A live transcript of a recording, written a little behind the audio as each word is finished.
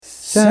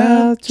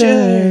South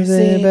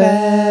Jersey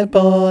bad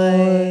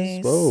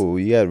boys. Whoa,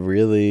 you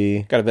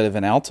got a bit of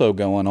an alto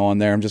going on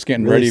there. I'm just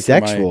getting really ready for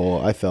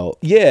sexual, I felt.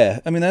 Yeah,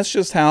 I mean, that's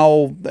just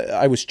how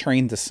I was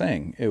trained to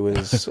sing. It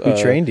was... Who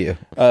trained you?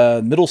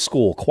 Middle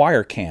school,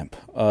 choir camp.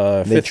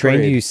 They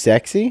trained you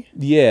sexy?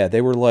 Yeah,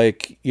 they were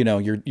like,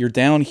 you're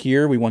down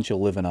here, we want you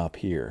living up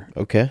here.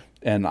 Okay.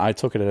 And I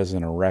took it as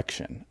an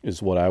erection,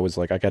 is what I was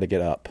like, I got to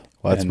get up.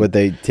 Well, that's what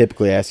they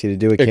typically ask you to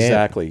do at camp.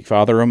 Exactly.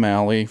 Father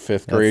O'Malley,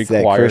 fifth grade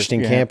that choir.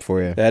 Christian camp for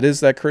you. That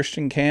is that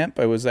Christian camp.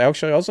 I was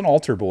an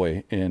altar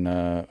boy in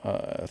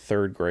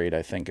third grade,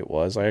 I think it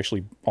was. I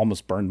actually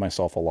almost burned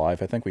myself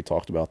alive. I think we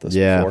talked about this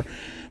before.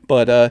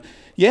 But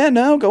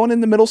going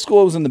into middle school,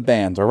 I was in the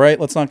band, all right?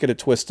 Let's not get it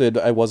twisted.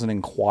 I wasn't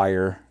in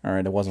choir, all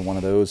right? I wasn't one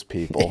of those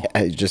people.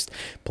 I was just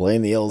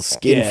playing the old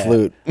skin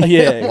flute.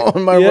 Yeah.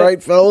 On my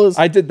right, fellas?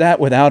 I did that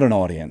without an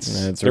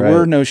audience. There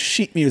were no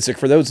sheet music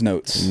for those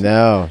notes.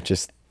 No,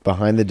 just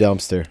behind the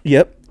dumpster.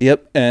 Yep.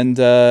 And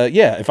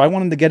if I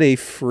wanted to get a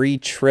free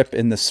trip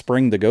in the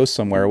spring to go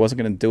somewhere, I wasn't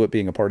going to do it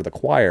being a part of the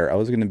choir. I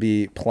was going to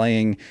be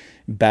playing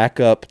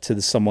backup to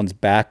someone's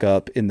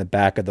backup in the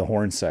back of the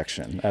horn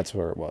section. That's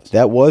where it was.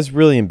 That was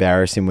really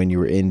embarrassing when you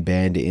were in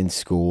band in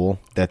school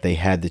that they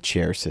had the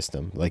chair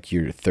system, like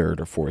your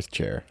third or fourth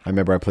chair. I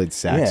remember I played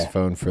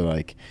saxophone for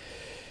like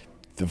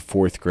the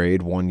fourth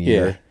grade one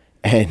year,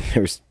 and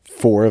there was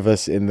 4 of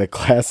us in the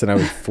class, and I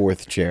was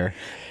fourth chair.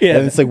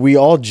 And it's like we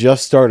all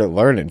just started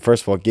learning.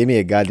 First of all, give me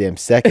a goddamn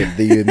second.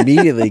 That you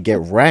immediately get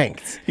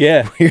ranked.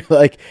 Yeah, you're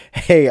like,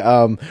 hey,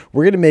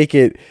 we're gonna make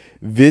it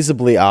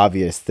visibly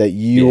obvious that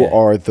you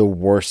are the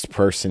worst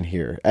person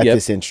here at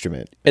this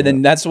instrument. And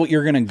then that's what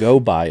you're going to go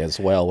by as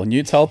well. When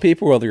you tell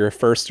people whether you're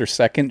first or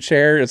second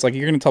chair, it's like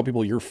you're going to tell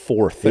people you're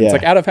fourth. And it's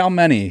like, out of how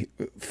many?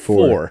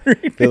 4.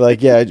 They're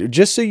like,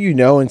 just so you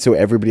know and so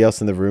everybody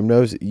else in the room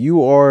knows,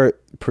 you are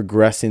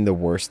progressing the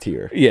worst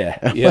here. Yeah.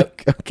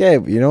 Like, okay,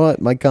 you know what?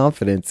 My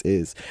confidence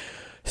is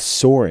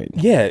soaring.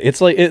 Yeah, it's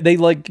like they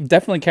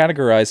definitely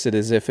categorized it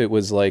as if it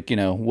was like,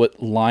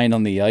 what line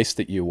on the ice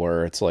that you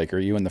were. It's like, are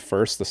you in the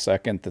first, the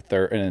second, the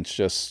third? And it's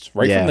just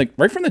right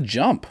from the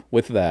jump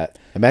with that.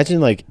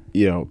 Imagine like,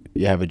 you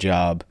have a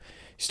job,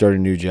 you start a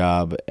new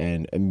job,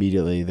 and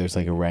immediately there's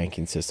like a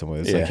ranking system where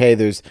it's like, hey,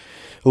 there's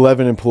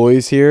 11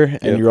 employees here,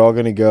 and you're all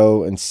going to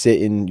go and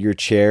sit in your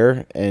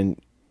chair,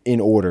 and in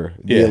order,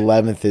 the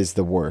 11th is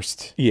the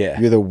worst. Yeah.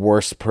 You're the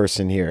worst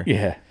person here.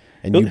 Yeah.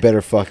 And you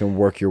better fucking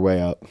work your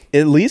way up.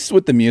 At least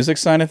with the music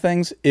side of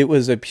things, it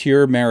was a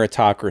pure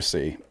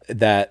meritocracy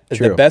that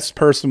the best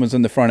person was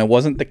in the front. It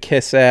wasn't the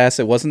kiss ass.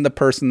 It wasn't the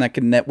person that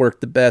could network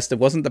the best. It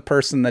wasn't the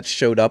person that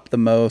showed up the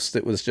most.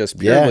 It was just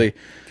purely...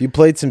 Yeah. If you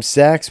played some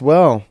sax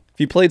well...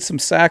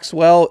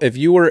 If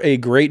you were a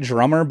great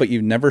drummer, but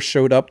you never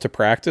showed up to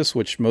practice,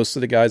 which most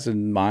of the guys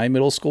in my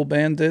middle school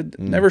band did,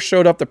 never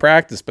showed up to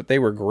practice, but they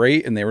were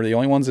great, and they were the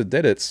only ones that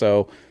did it.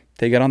 So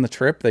they got on the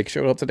trip. They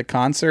showed up to the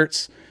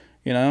concerts.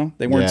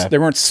 They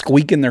weren't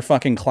squeaking their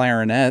fucking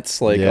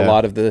clarinets like a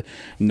lot of the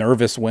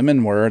nervous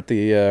women were at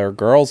the or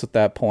girls at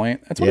that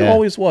point. That's what it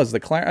always was.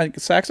 The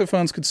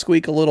saxophones could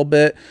squeak a little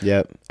bit.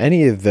 Yep.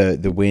 Any of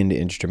the wind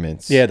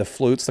instruments. Yeah, the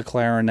flutes, the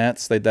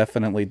clarinets, they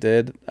definitely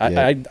did.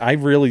 I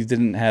really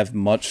didn't have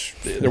much.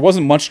 There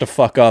wasn't much to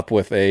fuck up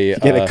with a. You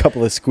get a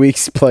couple of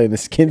squeaks playing the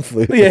skin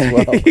flute as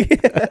well.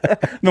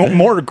 No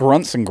more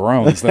grunts and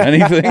groans than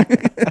anything.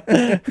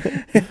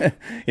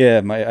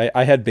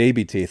 I had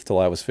baby teeth till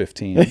I was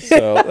 15.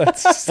 So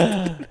that's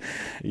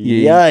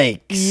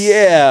yikes.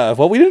 Yeah.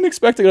 Well, we didn't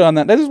expect to go on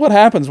that. That is what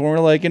happens when we're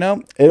like, it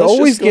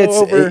always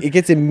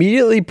gets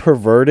immediately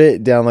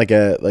perverted down like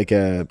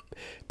a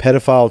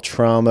pedophile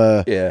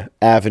trauma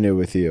avenue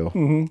with you.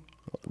 Mm-hmm.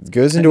 It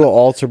goes into an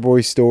altar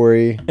boy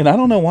story. And I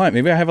don't know why.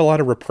 Maybe I have a lot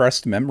of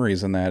repressed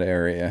memories in that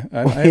area.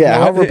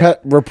 How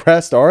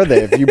repressed are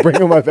they if you bring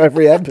them up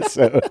every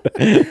episode?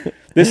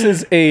 This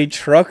is a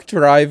truck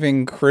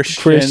driving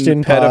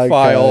Christian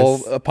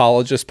pedophile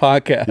apologist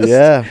podcast.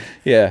 Yeah.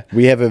 Yeah.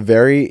 We have a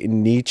very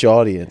niche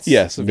audience.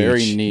 Yes, a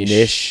very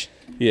niche.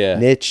 Yeah.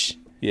 Niche.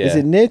 Yeah. Is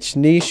it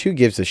niche? Who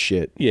gives a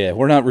shit? Yeah,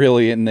 we're not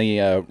really in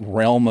the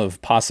realm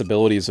of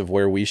possibilities of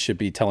where we should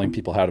be telling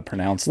people how to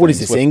pronounce things. What is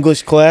this,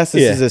 English class?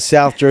 This is a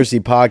South Jersey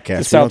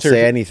podcast. We don't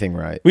say anything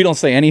right. We don't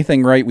say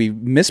anything right. We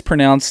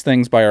mispronounce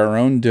things by our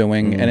own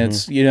doing, and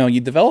it's, you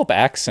develop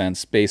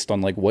accents based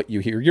on like what you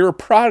hear. You're a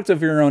product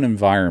of your own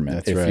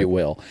environment, if you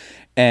will.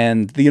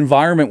 And the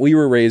environment we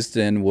were raised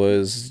in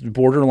was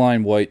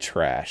borderline white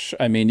trash.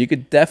 I mean, you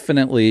could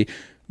definitely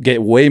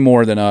get way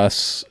more than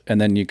us, and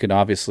then you could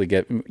obviously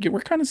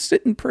we're kind of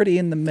sitting pretty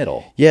in the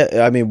middle. Yeah,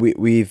 I mean,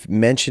 we've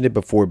mentioned it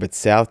before, but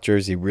South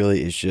Jersey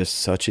really is just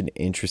such an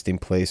interesting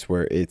place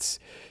where it's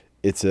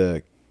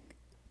a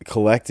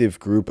collective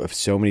group of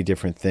so many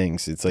different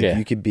things. It's like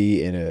you could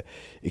be in a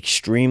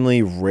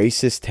extremely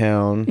racist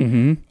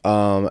town,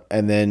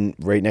 and then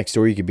right next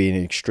door you could be in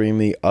an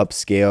extremely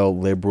upscale,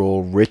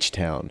 liberal, rich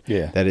town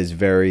that is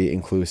very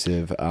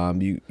inclusive.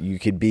 You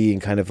could be in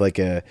kind of like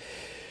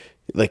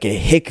like a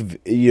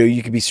hick,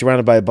 you could be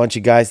surrounded by a bunch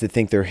of guys that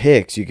think they're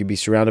hicks. You could be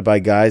surrounded by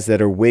guys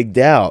that are wigged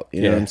out.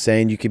 You know what I'm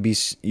saying? You could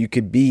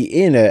be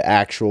in an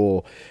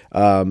actual,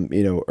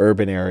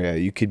 urban area.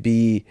 You could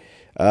be,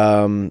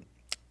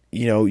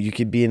 you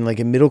could be in like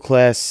a middle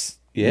class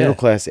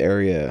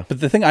area. But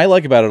the thing I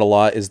like about it a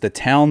lot is the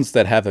towns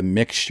that have a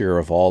mixture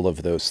of all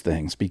of those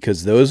things,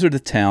 because those are the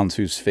towns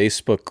whose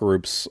Facebook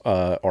groups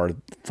are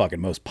fucking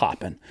most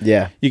popping.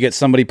 Yeah. You get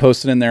somebody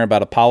posted in there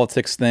about a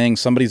politics thing.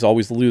 Somebody's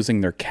always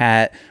losing their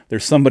cat.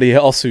 There's somebody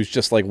else who's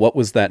just like, what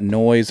was that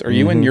noise? Are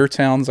you in your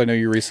towns? I know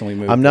you recently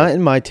moved. I'm not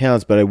in my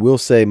towns, but I will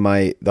say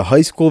the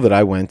high school that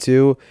I went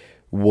to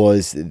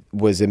was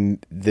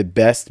the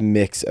best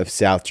mix of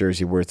South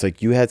Jersey, where it's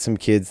like you had some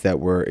kids that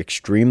were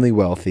extremely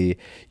wealthy.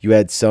 You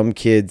had some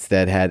kids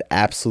that had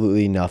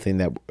absolutely nothing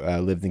that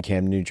lived in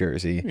Camden, New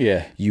Jersey.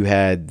 Yeah. You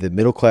had the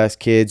middle class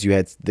kids. You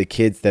had the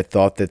kids that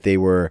thought that they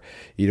were,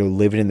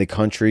 living in the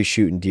country,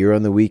 shooting deer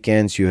on the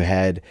weekends. You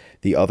had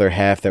the other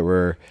half that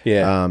were,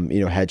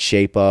 had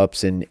shape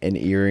ups and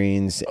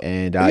earrings.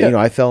 And,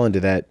 I fell into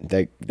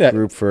that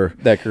group for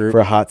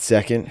a hot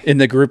second. In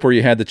the group where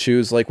you had to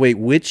choose, like, wait,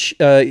 which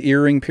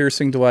earring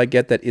piercing do I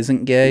get that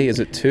isn't gay? Is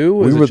it two?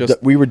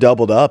 We were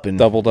doubled up.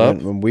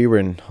 When we were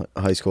in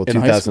high school,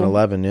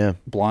 2011, yeah.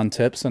 Blonde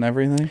tips and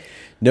everything?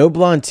 No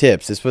blonde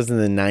tips. This was in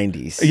the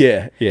 90s.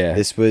 Yeah.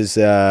 This was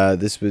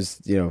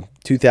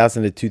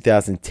 2000 to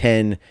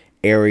 2010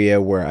 area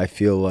where I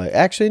feel like,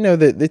 actually no,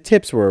 the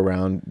tips were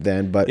around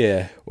then, but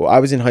I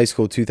was in high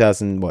school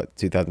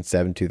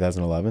 2007,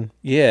 2011.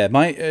 Yeah,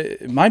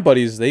 my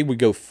buddies, they would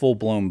go full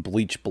blown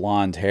bleach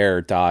blonde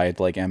hair dyed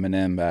like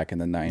Eminem back in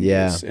the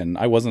 90s, and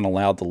I wasn't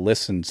allowed to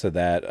listen to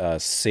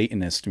that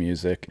Satanist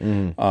music.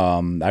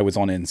 I was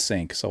on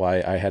NSYNC, so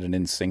I had an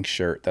NSYNC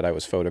shirt that I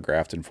was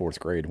photographed in 4th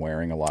grade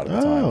wearing a lot of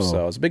the time.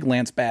 So I was a big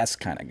Lance Bass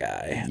kind of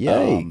guy.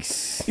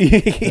 Yikes!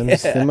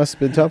 That must have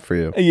been tough for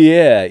you.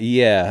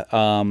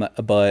 Yeah.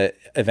 But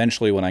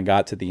eventually, when I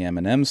got to the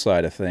Eminem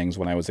side of things,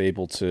 when I was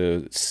able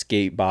to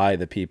skate by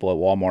the people at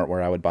Walmart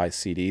where I would buy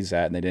CDs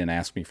at, and they didn't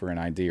ask me for an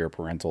ID or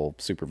parental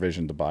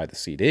supervision to buy the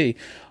CD,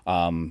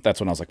 that's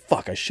when I was like,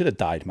 fuck, I should have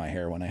dyed my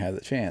hair when I had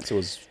the chance. It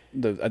was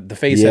the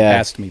phase had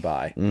passed me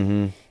by.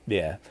 Mm-hmm.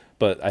 Yeah.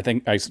 But I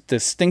think I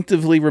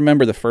distinctively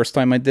remember the first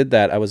time I did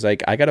that, I was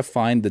like, I got to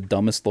find the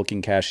dumbest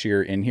looking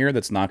cashier in here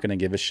that's not going to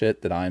give a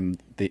shit that I'm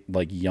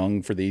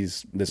young for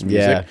this music.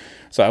 Yeah.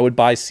 So I would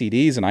buy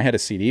CDs, and I had a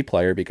CD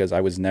player because I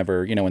was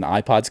never, when the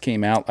iPods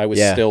came out, I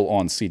was still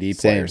on CD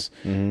players.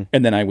 Mm-hmm.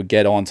 And then I would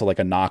get on to like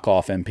a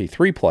knockoff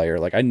MP3 player.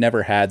 Like I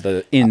never had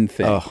the thing.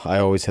 Oh, I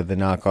always had the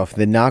knockoff.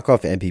 The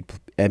knockoff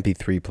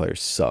MP3 player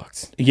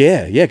sucked.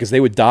 Yeah, because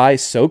they would die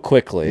so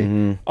quickly.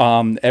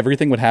 Mm-hmm.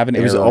 Everything would have an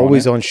error. It was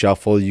always on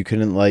shuffle. You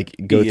couldn't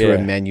go through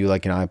a menu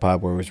like an iPod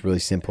where it was really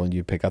simple and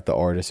you pick out the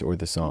artist or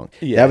the song.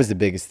 Yeah. That was the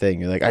biggest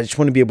thing. You're like, I just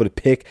want to be able to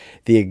pick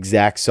the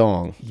exact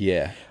song.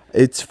 Yeah.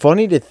 It's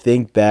funny to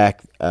think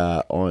back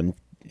on,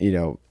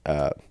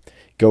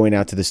 going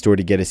out to the store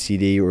to get a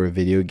CD or a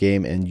video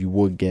game, and you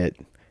would get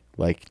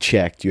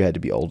checked. You had to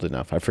be old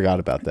enough. I forgot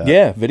about that.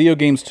 Yeah, video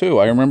games too.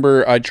 I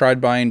remember I tried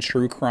buying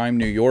True Crime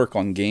New York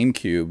on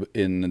GameCube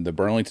in the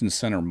Burlington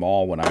Center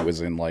Mall when I was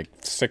in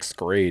 6th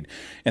grade,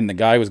 and the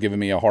guy was giving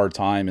me a hard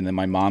time. And then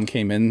my mom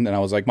came in, and I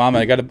was like, "Mom,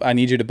 I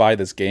need you to buy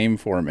this game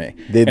for me."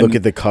 They'd look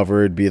at the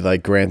cover, it'd be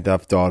like Grand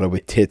Theft Auto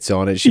with tits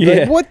on it. She'd be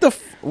like, "What the?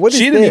 What is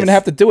this?" She didn't even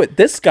have to do it.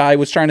 This guy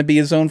was trying to be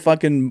his own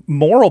fucking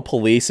moral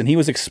police, and he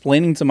was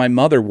explaining to my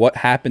mother what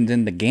happened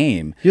in the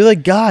game. You're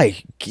like,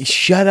 guy,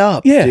 shut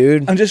up,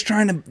 dude. I'm just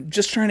trying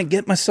to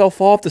get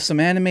myself off to some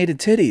animated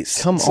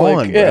titties. Come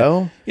on,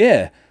 bro.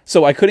 Yeah.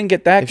 So I couldn't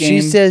get that game.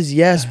 If she says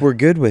yes, we're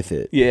good with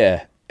it.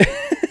 Yeah.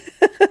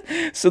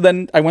 So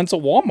then I went to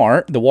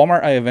Walmart. The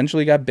Walmart I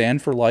eventually got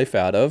banned for life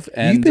out of.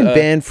 And you've been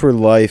banned for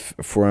life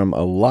from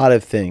a lot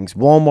of things.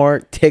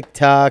 Walmart,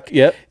 TikTok.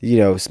 Yep.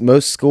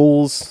 Most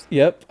schools.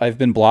 Yep. I've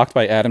been blocked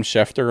by Adam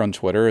Schefter on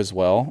Twitter as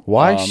well.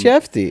 Why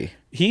Shefty?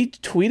 He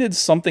tweeted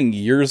something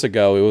years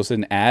ago. It was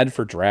an ad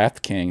for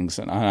DraftKings,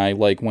 and I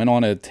went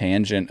on a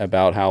tangent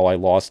about how I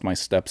lost my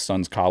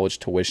stepson's college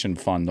tuition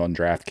fund on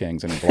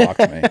DraftKings, and he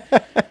blocked me.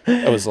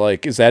 I was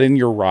like, "Is that in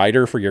your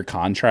rider for your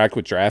contract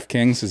with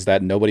DraftKings? Is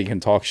that nobody can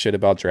talk shit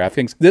about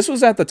DraftKings?" This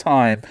was at the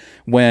time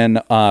when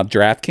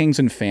DraftKings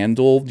and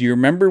FanDuel. Do you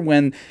remember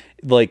when?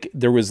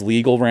 There was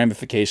legal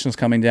ramifications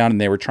coming down, and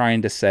they were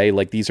trying to say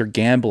these are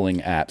gambling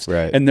apps,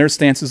 right? And their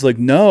stance is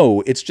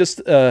no, it's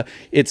just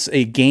it's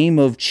a game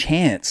of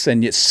chance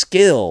and it's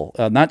skill,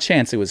 not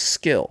chance. It was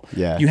skill.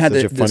 Yeah, you had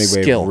such a funny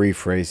way of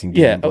rephrasing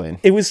gambling. Yeah,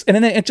 it was, and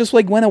then it just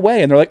went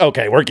away, and they're like,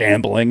 okay, we're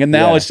gambling, and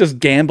now it's just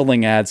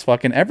gambling ads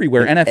fucking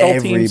everywhere.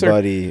 NFL teams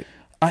are.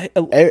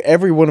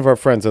 Every one of our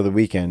friends on the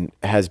weekend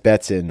has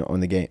bets in on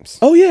the games.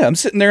 Oh yeah, I'm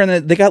sitting there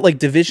and they got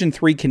Division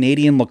III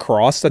Canadian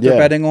lacrosse that they're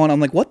betting on. I'm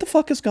like, what the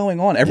fuck is going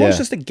on? Everyone's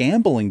just a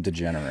gambling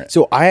degenerate.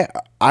 So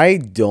I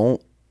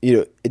don't,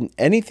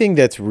 anything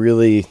that's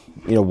really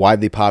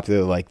widely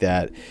popular like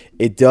that,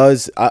 it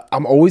does.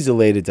 I'm always a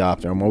late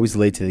adopter. I'm always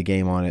late to the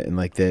game on it, and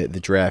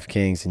the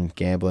DraftKings and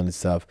gambling and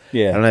stuff.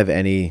 Yeah, I don't have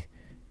any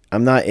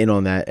I'm not in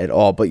on that at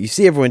all. But you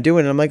see everyone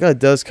doing it, and I'm like, oh, it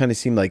does kind of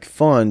seem like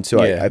fun. So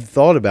I've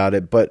thought about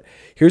it. But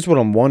here's what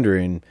I'm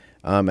wondering,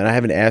 and I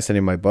haven't asked any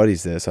of my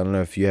buddies this. I don't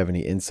know if you have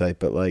any insight,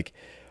 but like,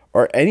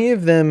 are any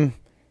of them,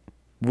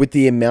 with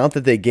the amount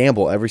that they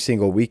gamble every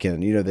single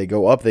weekend, they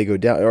go up, they go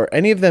down, are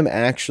any of them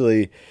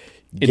actually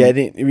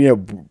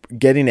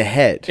getting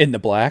ahead in the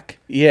black?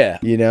 Yeah.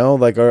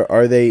 Like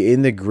are they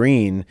in the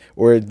green,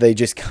 or are they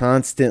just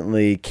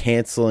constantly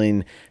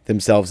canceling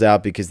themselves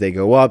out because they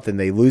go up, then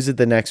they lose it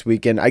the next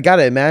weekend? I got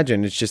to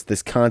imagine it's just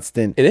this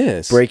constant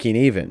breaking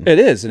even. It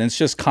is. And it's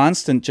just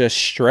constant, just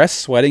stress,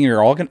 sweating.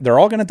 They're all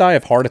going to die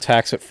of heart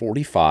attacks at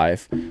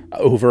 45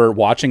 over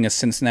watching a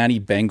Cincinnati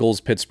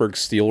Bengals Pittsburgh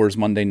Steelers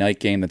Monday night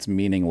game that's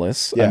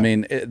meaningless. Yeah. I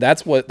mean,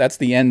 that's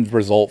the end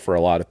result for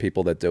a lot of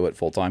people that do it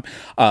full time,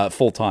 all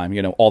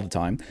the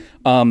time.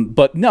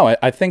 But no,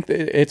 I think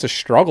it's a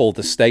struggle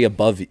to stay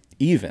above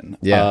even.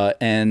 Yeah.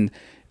 And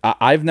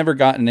I've never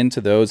gotten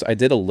into those. I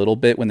did a little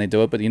bit when they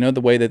do it, but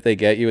the way that they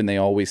get you, and they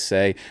always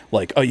say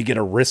like, oh, you get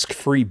a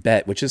risk-free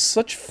bet, which is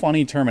such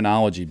funny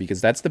terminology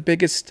because that's the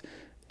biggest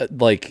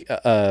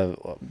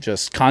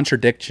just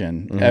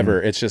contradiction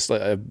ever. It's just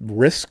a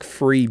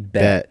risk-free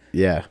bet.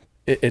 Yeah.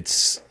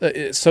 It's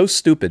so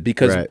stupid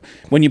because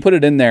when you put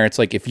it in there, it's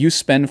like if you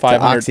spend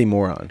 $500, it's an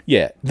oxymoron.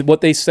 Yeah,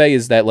 what they say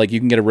is that like you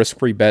can get a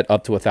risk-free bet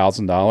up to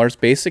 $1,000.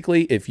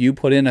 Basically, if you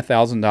put in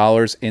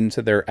 $1,000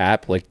 into their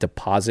app, like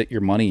deposit your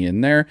money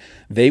in there,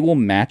 they will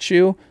match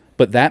you.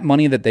 But that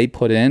money that they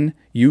put in,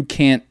 you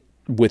can't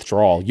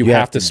withdraw. You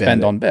have to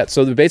spend on bets.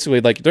 So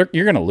basically, like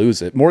you're going to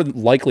lose it. More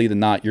likely than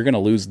not, you're going to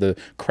lose the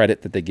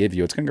credit that they give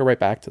you. It's going to go right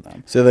back to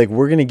them. So like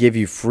we're going to give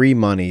you free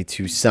money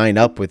to sign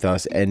up with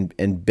us and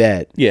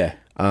bet. Yeah.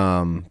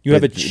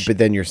 But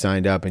then you're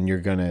signed up and you're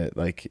gonna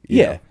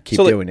keep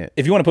doing it.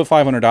 If you want to put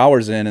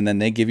 $500 in and then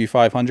they give you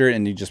 500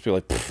 and you just be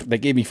like, they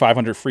gave me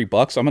 500 free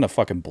bucks, I'm gonna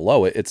fucking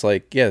blow it. It's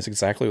like, yeah, that's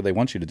exactly what they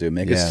want you to do.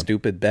 Make a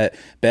stupid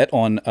bet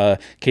on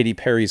Katy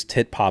Perry's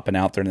tit popping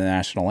out during the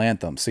national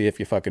anthem. See if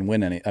you fucking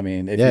win any. I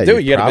mean, if you do,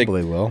 you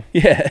probably will.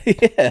 Yeah.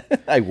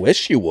 I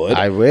wish you would.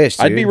 I wish,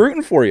 dude. I'd be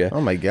rooting for you.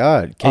 Oh my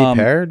god, Katy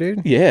Perry,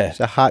 dude. Yeah, it's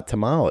a hot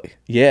tamale.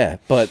 Yeah,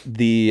 but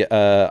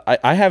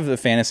I have the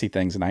fantasy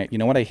things,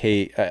 and what I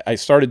hate. I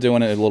started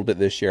doing it a little bit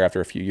this year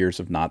after a few years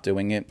of not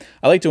doing it.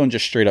 I like doing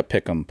just straight up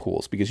pick 'em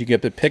pools because you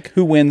get to pick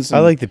who wins. I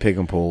like the pick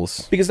 'em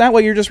pools because that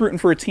way you're just rooting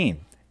for a team.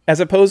 As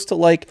opposed to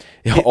like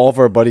all of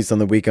our buddies on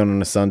the weekend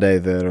on a Sunday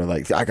that are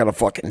like, I got a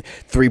fucking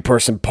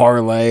 3-person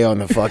parlay on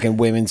the fucking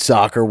Women's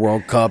Soccer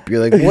World Cup. You're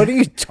like, what are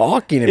you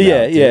talking about?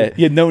 Yeah, dude? yeah.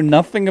 You know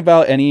nothing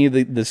about any of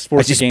the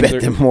sports games. I just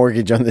bet the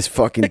mortgage on this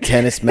fucking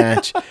tennis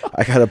match.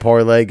 I got a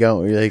parlay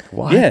going. You're like,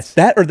 what? Yeah,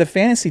 that or the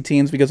fantasy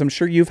teams, because I'm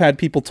sure you've had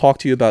people talk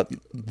to you about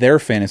their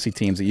fantasy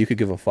teams that you could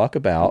give a fuck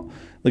about.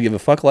 They'll give a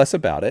fuck less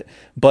about it.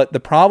 But the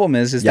problem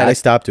is that I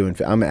stopped doing.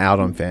 I'm out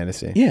on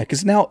fantasy. Yeah,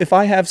 because now if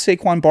I have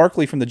Saquon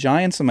Barkley from the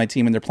Giants on my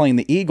team and they're playing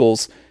the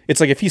Eagles, it's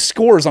like if he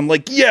scores, I'm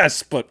like,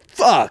 yes, but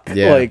fuck.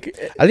 Yeah. Like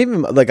I didn't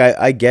even like.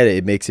 I get it.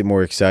 It makes it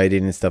more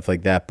exciting and stuff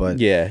like that. But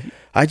yeah.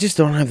 I just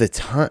don't have the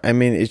time. I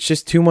mean, it's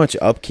just too much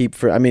upkeep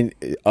for. I mean,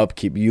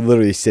 upkeep. You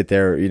literally sit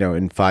there,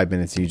 in 5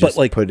 minutes. You just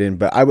put in.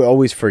 But I would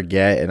always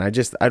forget, and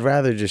I'd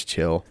rather just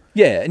chill.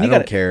 Yeah, and I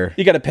don't care.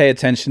 You got to pay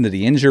attention to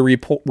the injury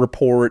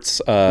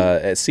reports.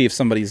 See if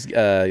somebody's.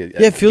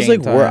 It feels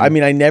like work. I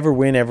mean, I never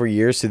win every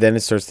year, so then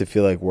it starts to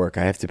feel like work.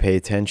 I have to pay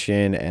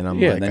attention, and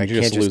I'm like, I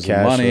can't just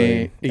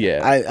casually. Money.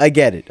 Yeah, I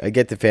get it. I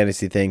get the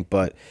fantasy thing,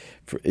 but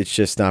it's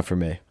just not for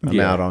me. I'm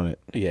out on it.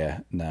 Yeah,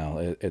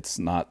 no, it's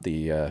not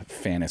the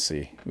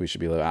fantasy. We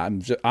should be.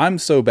 I'm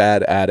so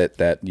bad at it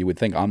that you would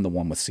think I'm the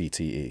one with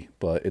CTE,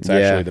 but it's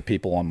actually the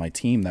people on my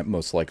team that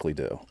most likely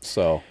do.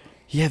 So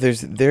yeah,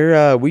 there's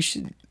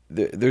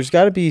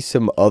got to be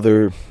some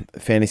other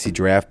fantasy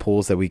draft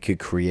pools that we could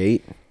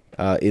create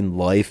in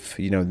life,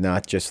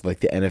 not just like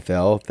the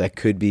NFL, that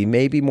could be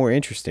maybe more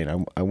interesting.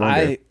 I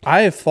wonder.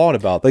 I have thought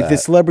about like that. The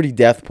celebrity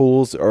death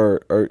pools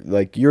are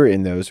like, you're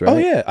in those, right? Oh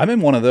yeah, I'm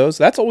in one of those.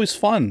 That's always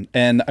fun.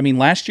 And I mean,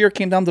 last year it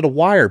came down to the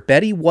wire.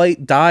 Betty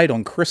White died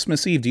on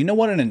Christmas Eve. Do you know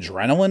what an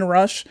adrenaline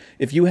rush?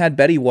 If you had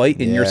Betty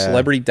White in your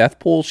celebrity death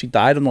pool, she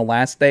died on the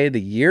last day of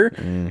the year.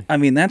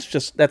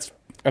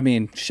 I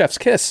mean, chef's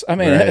kiss. I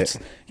mean,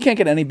 you can't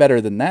get any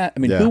better than that. I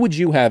mean, who would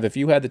you have if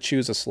you had to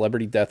choose a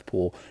celebrity death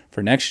pool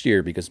for next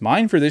year? Because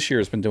mine for this year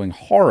has been doing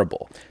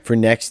horrible. For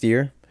next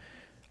year?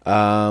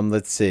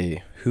 Let's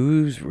see.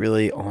 Who's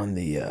really on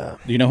the...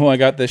 Do you know who I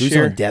got this year?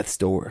 Who's on death's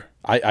door?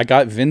 I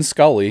got Vin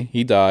Scully.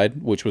 He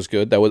died, which was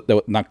good. That was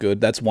not good.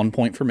 That's 1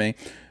 point for me.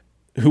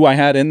 Who I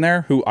had in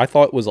there, who I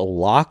thought was a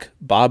lock,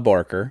 Bob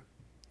Barker.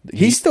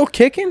 He's still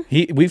kicking?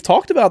 We've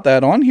talked about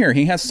that on here.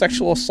 He has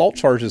sexual assault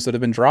charges that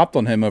have been dropped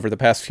on him over the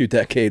past few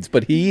decades,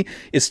 but he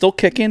is still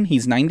kicking.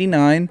 He's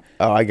 99.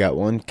 Oh, I got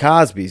one.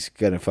 Cosby's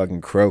going to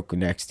fucking croak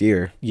next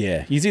year.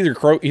 Yeah, he's either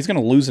he's going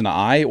to lose an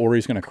eye or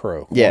he's going to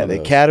croak. Yeah, the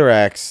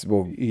cataracts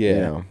will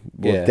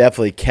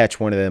definitely catch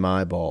one of them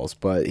eyeballs,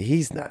 but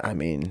he's not, I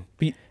mean,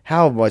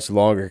 how much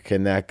longer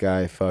can that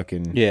guy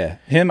fucking... Yeah,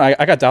 him, I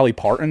got Dolly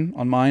Parton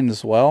on mine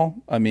as well.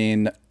 I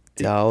mean...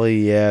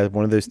 Dolly, yeah.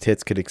 One of those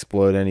tits could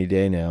explode any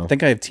day now. I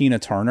think I have Tina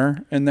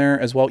Turner in there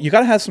as well. You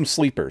got to have some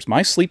sleepers.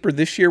 My sleeper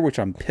this year, which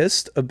I'm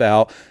pissed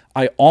about,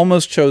 I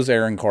almost chose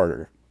Aaron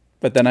Carter.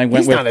 But then I went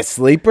with... He's not a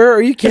sleeper.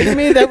 Are you kidding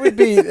me? That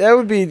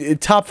would be a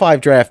top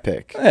 5 draft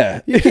pick.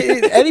 Yeah.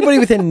 Anybody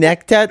with a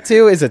neck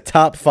tattoo is a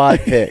top 5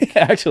 pick.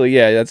 Actually,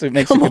 yeah, it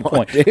makes a good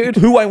point. Dude.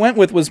 Who I went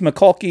with was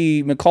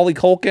Macaulay Culkin. Macaulay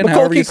Culkin.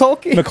 Macaulay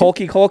Culkin.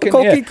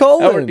 Macaulay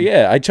Culkin.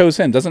 Yeah, I chose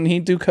him. Doesn't he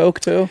do coke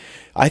too?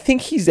 I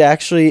think he's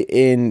actually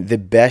in the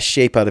best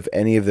shape out of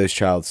any of those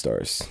child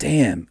stars.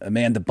 Damn,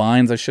 Amanda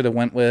Bynes I should have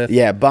went with.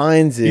 Yeah,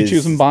 Bynes is... You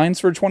choosing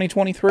Bynes for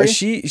 2023?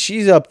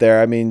 She's up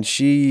there. I mean,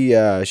 she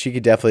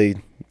could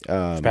definitely...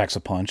 packs a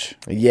punch.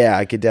 Yeah,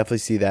 I could definitely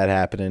see that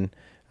happening.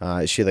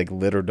 She like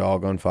lit her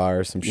dog on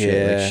fire or some shit.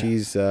 Yeah. Like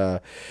she's...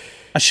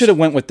 I should have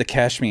went with the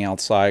Cash Me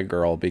Outside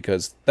girl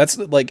because that's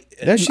like...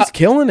 No, she's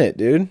killing it,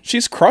 dude.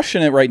 She's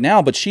crushing it right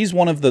now, but she's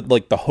one of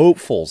the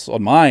hopefuls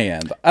on my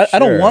end. I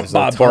don't want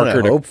Bob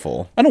Barker to...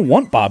 hopeful. I don't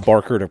want Bob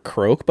Barker to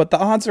croak, but the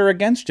odds are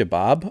against you,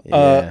 Bob.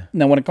 Yeah.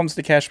 Now, when it comes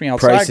to Cash Me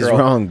Outside Price girl... is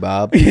wrong,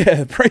 Bob.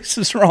 Yeah, price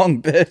is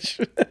wrong,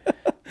 bitch.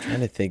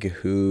 Trying to think of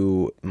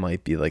who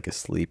might be like a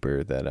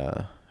sleeper that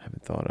I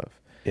haven't thought of.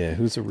 Yeah,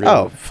 who's a real...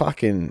 Oh,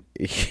 fucking...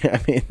 I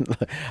mean,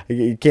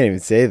 you can't even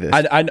say this.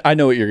 I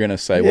know what you're going to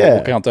say. Yeah.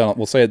 We'll count down.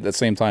 We'll say it at the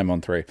same time on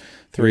 3.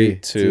 3,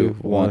 2,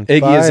 1. Biden.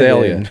 Iggy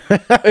Azalea.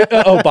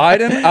 Oh,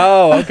 Biden?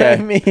 Oh, okay.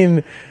 I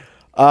mean...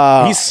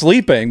 He's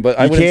sleeping, but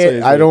I wouldn't say...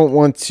 I don't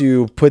want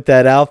to put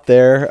that out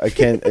there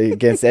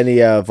against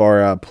any of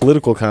our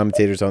political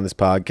commentators on this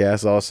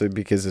podcast, also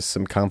because of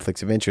some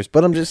conflicts of interest.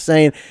 But I'm just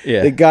saying,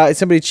 the guy...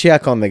 Somebody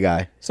check on the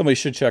guy. Somebody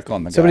should check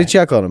on the guy. Somebody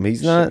check on him.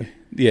 He's not...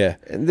 Yeah.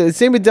 The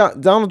same with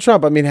Donald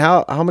Trump. I mean,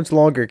 how much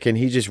longer can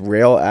he just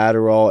rail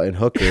Adderall and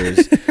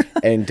hookers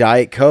and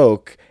Diet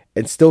Coke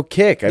and still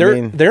kick?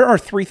 There are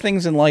 3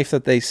 things in life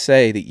that they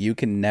say that you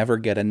can never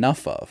get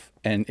enough of,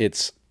 and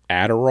it's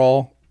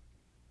Adderall.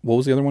 What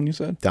was the other one you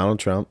said? Donald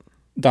Trump,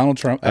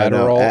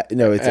 Adderall.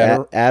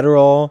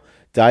 Adderall,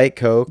 Diet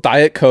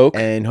Coke,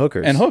 and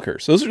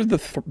hookers. Those are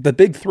the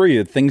big 3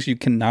 of things you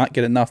cannot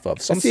get enough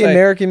of. Some say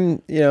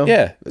American,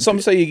 Yeah. Some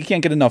say you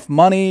can't get enough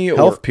money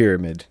health or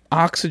pyramid.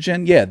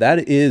 Oxygen. Yeah,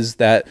 that is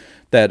that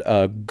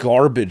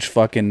garbage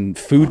fucking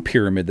food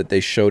pyramid that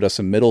they showed us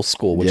in middle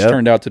school, which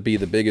turned out to be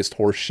the biggest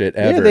horse shit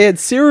ever. Yeah, they had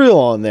cereal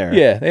on there.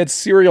 Yeah, they had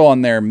cereal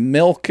on there,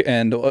 milk,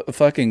 and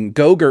fucking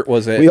Go-Gurt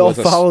was it. We all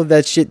followed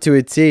that shit to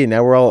a T.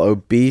 Now we're all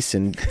obese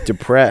and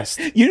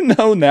depressed. You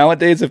know,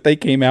 nowadays, if they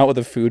came out with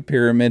a food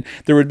pyramid,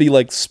 there would be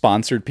like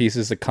sponsored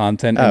pieces of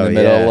content in the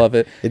middle of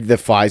it. The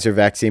Pfizer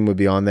vaccine would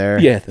be on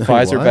there. Yeah, the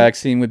Pfizer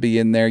vaccine would be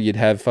in there. You'd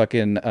have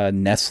fucking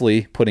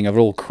Nestle putting a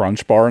little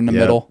crunch bar in the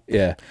middle.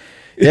 Yeah.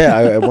 Yeah,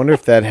 I wonder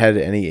if that had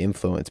any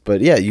influence.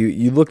 But yeah,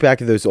 you look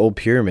back at those old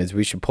pyramids.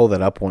 We should pull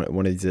that up one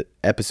of these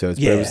episodes.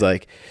 But it was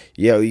like,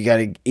 you got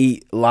to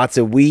eat lots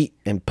of wheat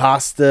and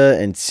pasta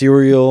and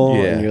cereal.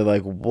 Yeah. And you're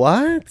like,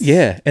 what?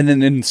 Yeah. And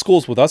then in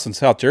schools with us in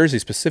South Jersey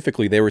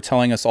specifically, they were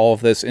telling us all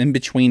of this in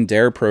between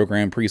DARE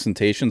program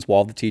presentations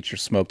while the teacher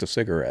smoked a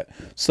cigarette.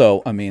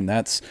 So, I mean,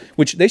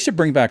 which they should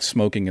bring back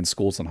smoking in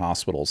schools and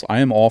hospitals. I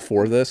am all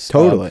for this.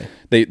 Totally.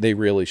 They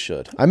really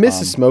should. I miss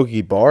a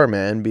smoky bar,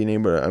 man. Being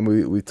able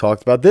to, we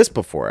talked about this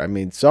before. I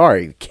mean,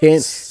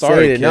 can't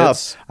say it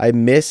enough. I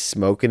miss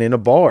smoking in a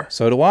bar.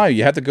 So do I.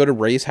 You have to go to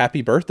Ray's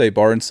Happy Birthday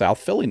bar in South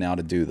Philly now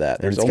to do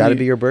that. It's got to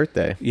be your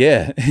birthday.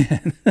 Yeah.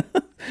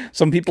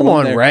 Some people Come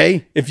on, there,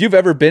 Ray. If you've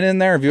ever been in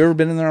there,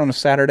 on a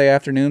Saturday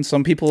afternoon,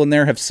 some people in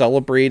there have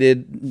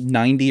celebrated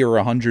 90 or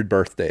 100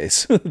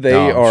 birthdays. They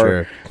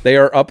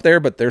are up there,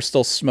 but they're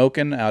still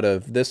smoking out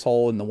of this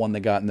hole and the one they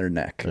got in their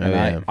neck.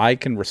 And I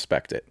can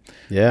respect it.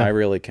 Yeah. I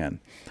really can.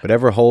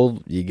 Whatever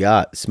hole you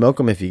got, smoke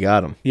them if you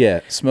got them.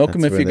 Yeah, smoke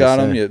them if you got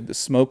them. You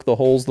smoke the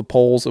holes, the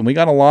poles, and we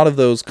got a lot of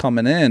those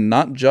coming in.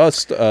 Not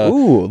just a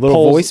little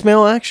polls.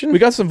 Voicemail action. We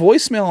got some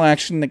voicemail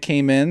action that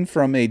came in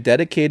from a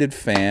dedicated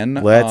fan.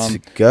 Let's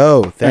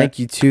go! Thank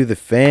you to the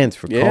fans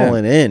for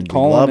calling in.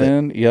 Calling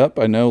in. Yep,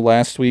 I know.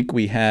 Last week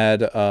we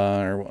had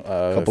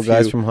a couple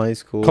guys from high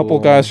school. Couple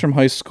guys from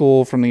high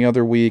school from the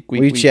other week.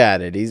 We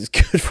chatted. He's a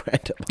good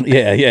friend of mine.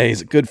 Yeah,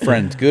 he's a good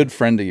friend. Good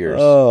friend of yours.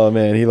 Oh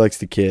man, he likes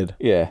the kid.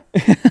 Yeah.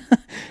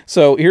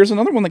 So here's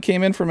another one that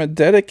came in from a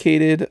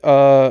dedicated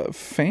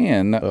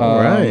fan. All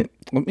right.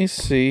 Let me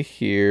see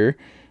here.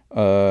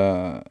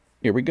 Here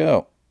we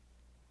go.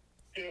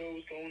 Yo,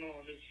 what's going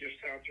on? This is your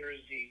South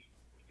Jersey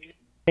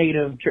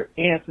native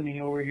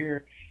Anthony over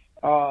here.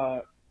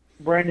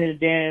 Brandon and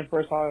Dan,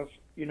 first off,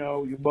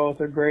 you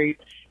both are great.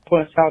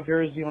 Putting South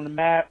Jersey on the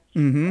map.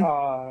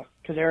 Because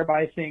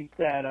everybody thinks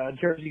that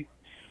Jersey,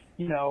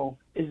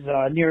 is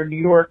near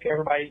New York.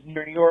 Everybody's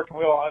near New York, and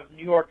we all have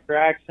New Yorker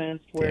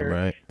accents.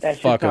 Where that's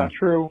just not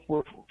true.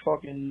 We're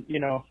fucking,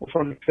 we're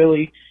from the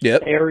Philly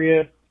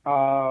area.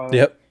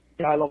 Yep.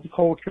 Yeah, I love the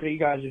culture that you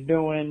guys are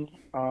doing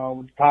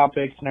with the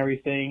topics and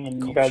everything,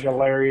 and you guys are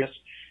hilarious.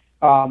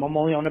 I'm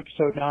only on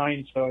episode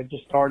 9, so I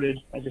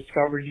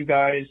discovered you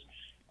guys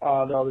the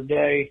other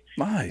day.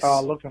 Nice.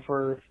 Looking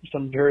for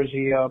some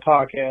Jersey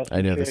podcasts.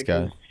 I know this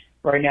guy.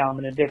 right now I'm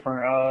in a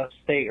different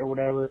state or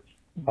whatever.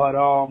 But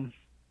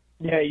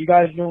yeah, you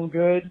guys are doing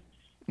good.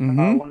 I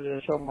wanted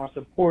to show my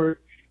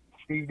support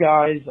for you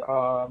guys.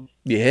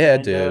 Yeah,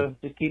 and, dude.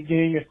 Just keep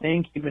doing your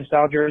thing, keeping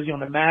South Jersey on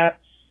the map,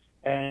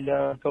 and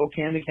go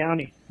Camden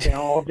County,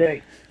 all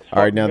day.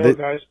 All right, now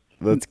guys.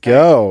 let's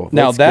go.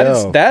 Now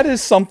that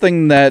is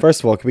something that.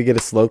 First of all, can we get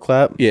a slow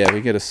clap? Yeah,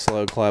 we get a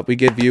slow clap. We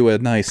give you a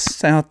nice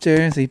South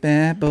Jersey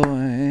bad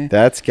boy.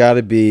 That's got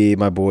to be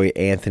my boy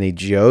Anthony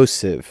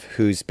Joseph,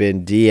 who's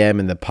been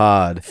DMing the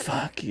pod.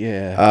 Fuck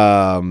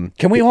yeah.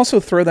 Can we also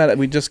throw that?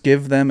 We just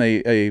give them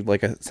a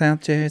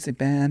South Jersey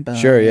bad boy.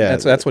 Sure, yeah.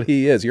 That's what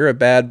he is. You're a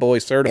bad boy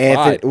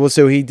certified. Well,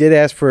 so he did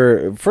ask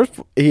for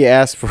he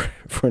asked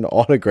for an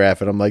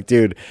autograph, and I'm like,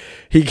 dude.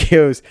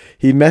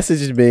 He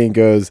messages me and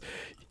goes,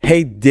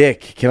 "Hey,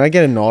 Dick, can I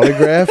get an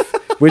autograph?"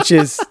 Which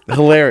is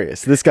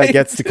hilarious. This guy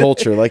gets the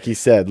culture, like he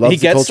said. Loves he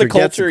gets the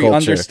culture. He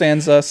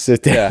understands us. So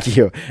thank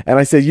you. And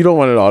I said, "You don't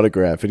want an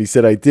autograph?" And he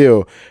said, "I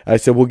do." I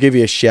said, "We'll give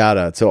you a shout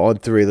out." So on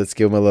 3, let's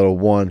give him a little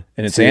 1.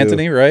 And it's 2.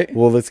 Anthony, right?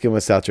 Well, let's give him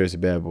a South Jersey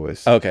Bad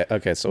Boys. Okay.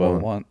 So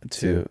 1,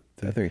 2,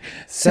 3.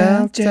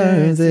 South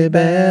Jersey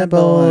Bad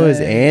Boys.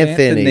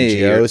 Anthony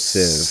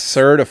Joseph.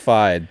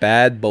 Certified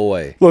bad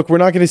boy. Look, we're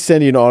not going to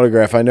send you an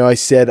autograph. I know I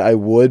said I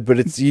would,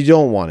 but you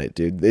don't want it,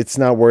 dude. It's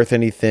not worth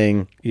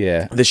anything.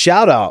 Yeah. The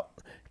shout out.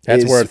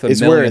 That's worth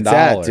 $1 million. Where it's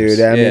at, dude.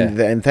 I mean,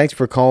 and thanks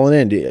for calling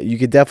in. You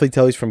could definitely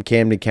tell he's from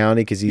Camden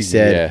County because he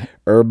said,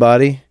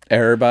 "Everybody."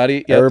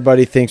 Everybody,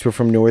 everybody thinks we're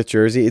from North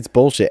Jersey. It's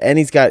bullshit, and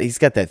he's got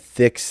that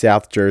thick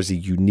South Jersey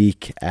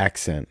unique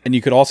accent. And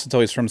you could also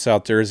tell he's from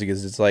South Jersey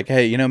because it's like,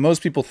 hey,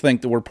 most people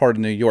think that we're part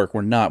of New York.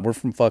 We're not. We're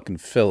from fucking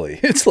Philly.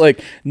 It's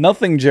like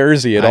nothing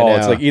Jersey at all.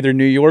 It's like either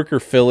New York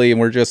or Philly, and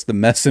we're just the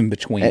mess in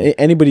between.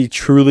 Anybody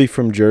truly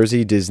from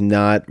Jersey does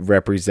not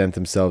represent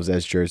themselves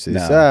as Jersey.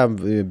 No. So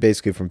I'm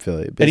basically from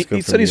Philly.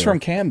 He said he's from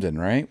Camden,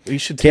 right? We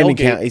should Camden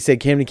County. He said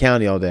Camden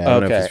County all day. I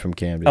don't know if he's from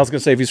Camden. I was gonna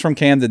say if he's from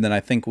Camden, then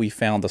I think we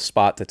found a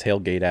spot to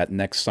tailgate at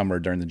next summer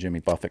during the Jimmy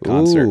Buffett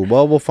concert. Ooh,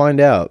 well, we'll find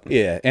out.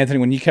 Yeah, Anthony,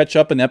 when you catch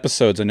up in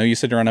episodes, I know you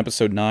said you're on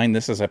episode 9.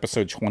 This is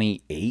episode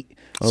 28.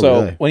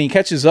 Really? When he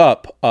catches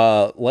up,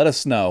 let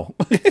us know.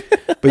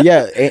 But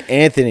yeah,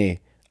 Anthony,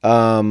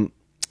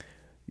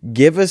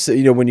 give us,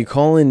 when you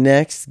call in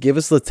next, give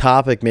us the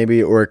topic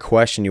maybe or a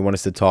question you want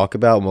us to talk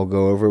about, and we'll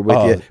go over it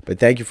with you. But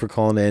thank you for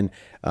calling in.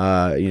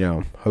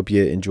 Hope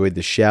you enjoyed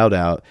the shout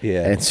out.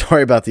 Yeah. And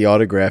sorry about the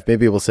autograph.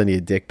 Maybe we'll send you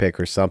a dick pic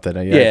or something.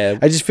 Yeah.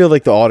 I just feel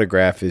like the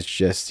autograph is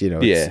just,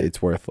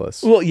 it's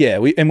worthless. Well, yeah,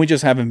 we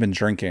just haven't been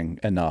drinking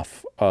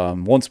enough.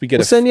 Once we get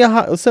we'll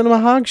send him a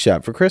hog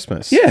shot for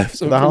Christmas. Yeah.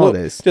 For the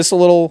holidays. Just a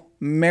little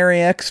Merry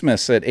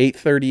Xmas at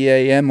 8:30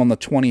 a.m. on the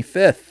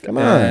 25th. Come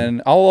on.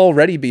 And I'll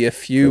already be a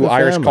few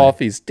Irish family.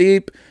 coffees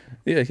deep.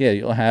 Yeah,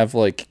 you'll have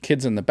like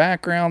kids in the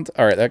background.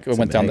 All right, that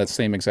went down that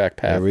same exact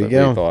path. There we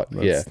go. We thought.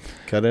 Let's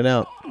cut it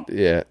out.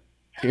 Yeah.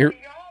 Here.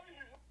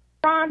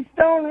 Ron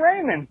Stone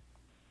Raymond,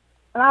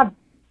 and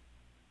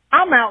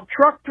I'm out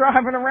truck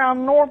driving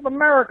around North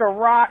America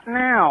right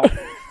now,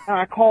 and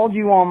I called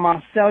you on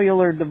my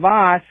cellular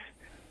device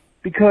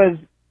because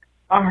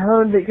I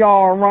heard that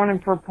y'all are running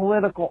for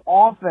political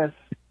office,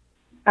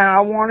 and I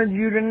wanted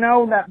you to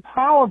know that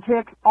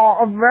politics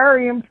are a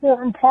very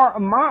important part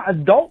of my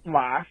adult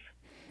life.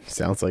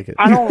 Sounds like it.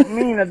 I don't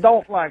mean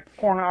adult like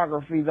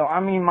pornography, though. I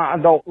mean my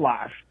adult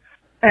life.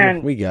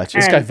 And we got you.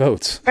 This guy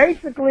votes.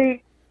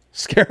 Basically,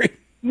 scary.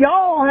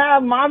 Y'all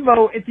have my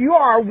vote if you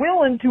are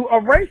willing to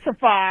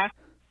erasify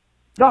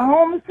the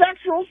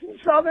homosexuals from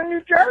Southern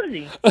New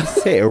Jersey.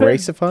 Say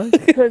erasify?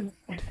 Because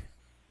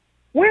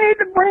we need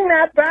to bring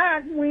that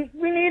back. We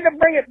need to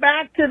bring it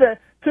back to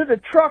the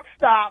truck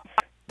stops.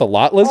 The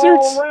lot lizards?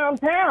 All around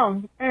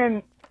town.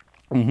 And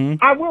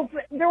I will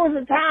say, there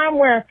was a time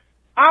where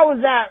I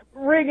was at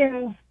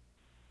Riggins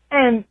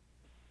and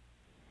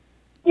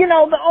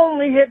the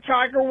only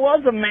hitchhiker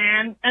was a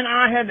man, and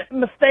I had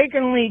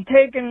mistakenly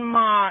taken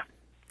my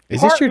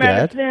heart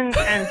medicine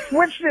and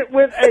switched it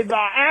with a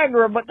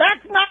Viagra, but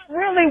that's not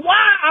really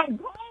why I'm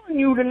calling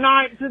you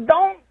tonight, so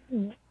don't...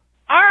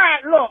 All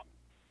right, look,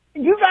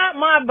 you got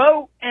my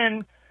vote,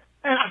 and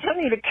I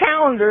need a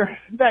calendar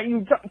that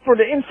for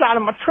the inside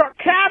of my truck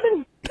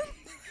cabin,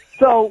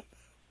 so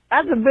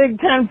that's a big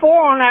 10-4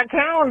 on that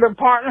calendar,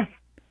 partner.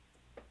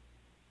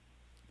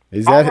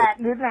 Is that... All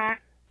right, good night.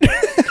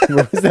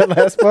 What was that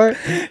last part?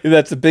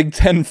 That's a big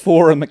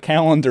 10-4 on the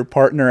calendar,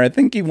 partner. I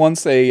think he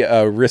wants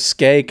a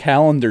risque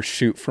calendar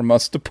shoot from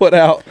us to put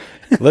out.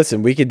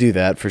 Listen, we could do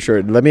that for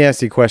sure. Let me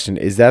ask you a question.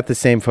 Is that the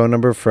same phone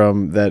number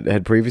from that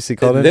had previously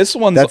called in?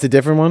 That's a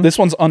different one? This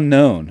one's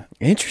unknown.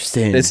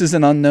 Interesting. This is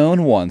an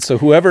unknown one. So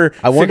whoever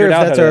I wonder if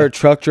that's our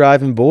truck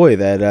driving boy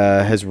that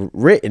has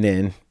written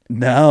in.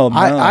 No.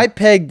 I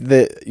pegged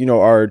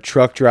our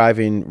truck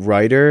driving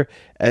writer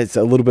It's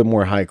a little bit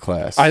more high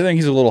class. I think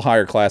he's a little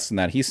higher class than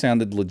that. He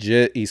sounded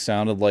legit. He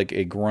sounded like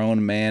a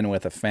grown man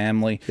with a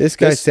family. This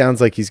guy sounds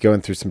like he's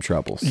going through some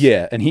troubles.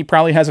 Yeah, and he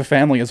probably has a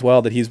family as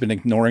well that he's been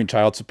ignoring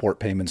child support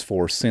payments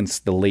for since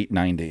the late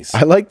 90s.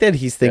 I like that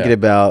he's thinking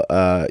about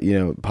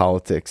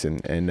politics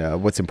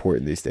and what's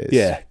important these days.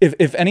 Yeah.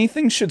 If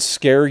anything should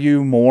scare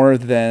you more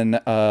than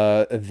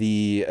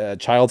the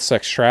child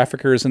sex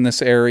traffickers in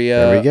this area.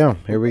 There we go.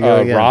 Here we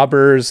go again.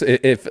 Robbers.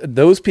 If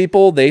those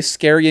people, they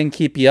scare you and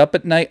keep you up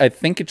at night, I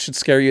think it should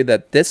scare you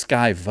that this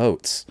guy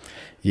votes.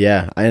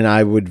 Yeah, and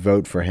I would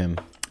vote for him.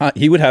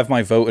 He would have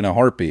my vote in a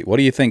heartbeat. What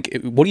do you think?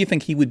 What do you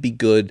think he would be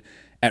good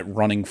at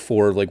running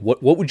for? Like,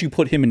 what would you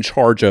put him in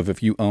charge of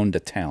if you owned a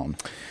town?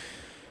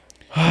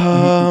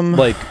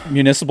 Like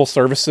municipal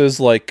services,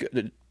 like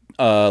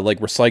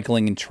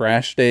recycling and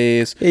trash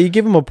days. Yeah, you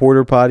give him a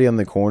porta potty on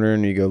the corner,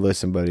 and you go,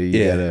 "Listen, buddy,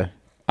 you gotta."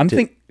 I'm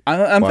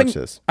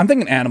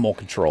thinking animal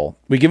control.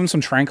 We give him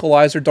some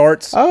tranquilizer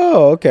darts.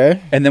 Oh,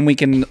 okay. And then we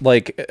can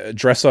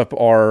dress up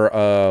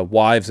our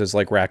wives as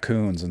like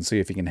raccoons and see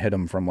if he can hit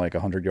them from like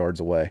 100 yards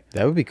away.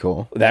 That would be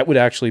cool. That would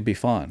actually be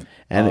fun.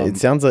 And it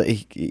sounds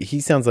like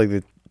he sounds like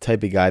the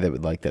type of guy that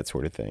would like that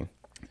sort of thing.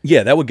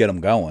 Yeah, that would get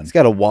him going. He's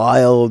got a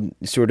wild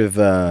sort of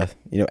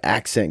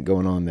accent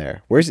going on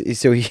there.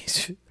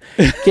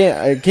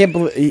 I can't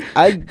believe.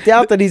 I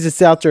doubt that he's a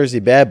South Jersey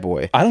bad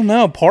boy. I don't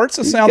know. Parts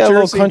of South got Jersey, a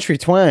little country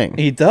twang.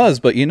 He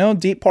does, but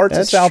deep parts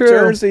That's of South true.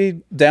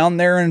 Jersey, down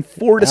there in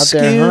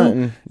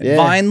Fortescue, Yeah.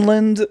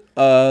 Vineland,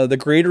 the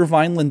greater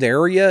Vineland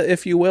area,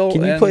 if you will.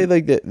 Can you play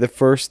like the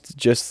first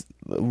just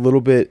a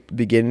little bit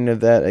beginning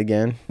of that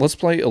again? Let's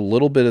play a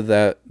little bit of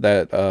that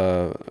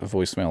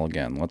voicemail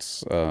again.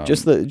 Let's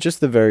just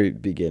the very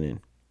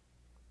beginning.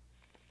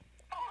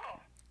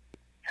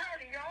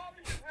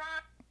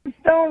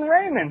 Stone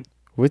Raymond.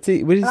 What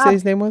did he say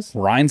his name was?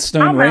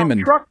 Rhinestone I'm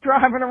Raymond. out truck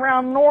driving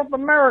around North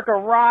America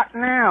right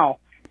now.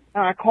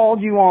 And I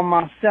called you on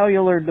my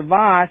cellular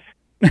device.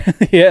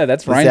 Yeah,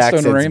 that's This Rhinestone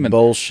accent's Raymond.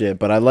 bullshit,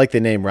 but I like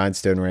the name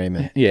Rhinestone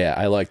Raymond. Yeah,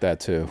 I like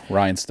that too.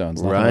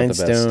 Rhinestone's nothing but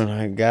the best. Rhinestone,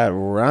 I got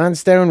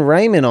Rhinestone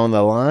Raymond on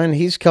the line.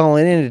 He's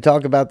calling in to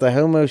talk about the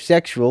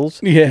homosexuals.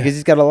 Yeah. Because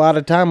he's got a lot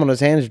of time on his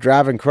hands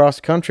driving cross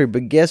country.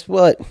 But guess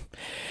what?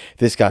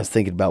 This guy's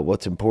thinking about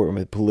what's important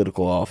with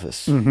political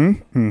office.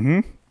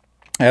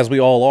 As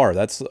we all are.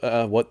 That's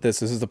what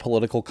this is the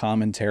political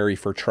commentary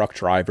for truck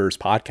drivers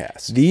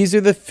podcast. These are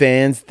the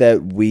fans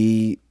that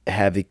we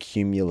have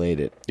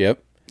accumulated.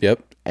 Yep.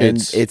 And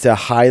it's a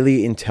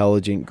highly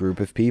intelligent group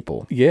of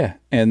people. Yeah.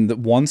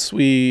 And once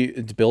we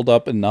build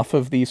up enough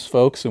of these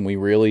folks and we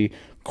really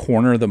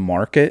corner the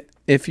market,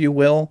 if you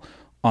will.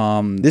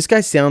 This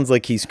guy sounds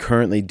like he's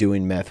currently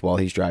doing meth while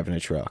he's driving a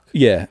truck.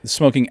 Yeah.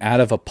 Smoking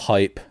out of a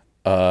pipe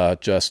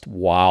just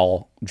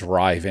while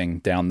driving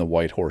down the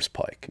White Horse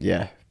Pike.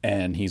 Yeah.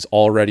 And he's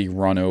already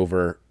run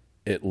over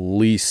at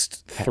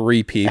least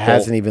 3 people.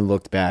 Hasn't even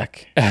looked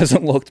back.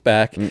 Hasn't looked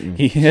back.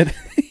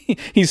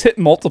 He's hit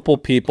multiple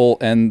people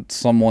and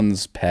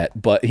someone's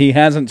pet, but he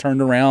hasn't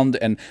turned around.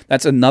 And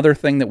that's another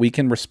thing that we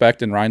can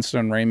respect in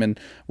Rhinestone Raymond.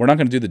 We're not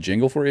going to do the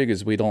jingle for you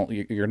because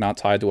you're not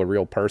tied to a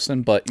real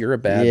person, but you're a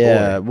bad boy.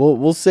 Yeah,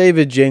 we'll save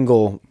a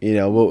jingle.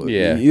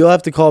 You'll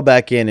have to call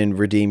back in and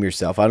redeem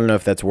yourself. I don't know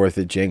if that's worth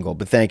a jingle,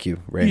 but thank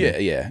you,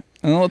 Raymond. Yeah.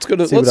 And let's go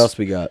to see what else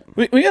we got.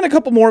 We got a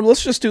couple more.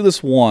 Let's just do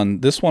this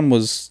one. This one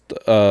was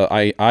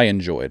I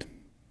enjoyed.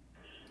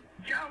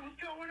 Joe, what's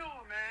going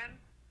on, man?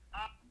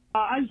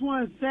 I just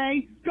want to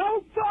say,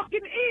 go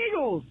fucking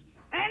Eagles!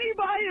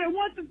 Anybody that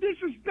wants to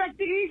disrespect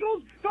the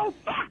Eagles, go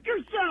fuck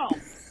yourself!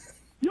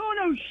 You don't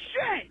know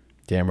shit!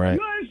 Damn right.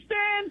 You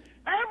understand?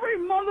 Every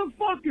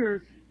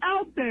motherfucker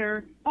out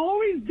there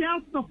always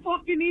doubts the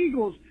fucking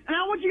Eagles. And I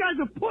want you guys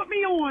to put me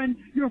on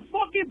your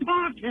fucking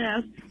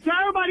podcast so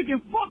everybody can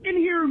fucking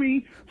hear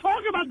me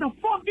talk about the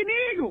fucking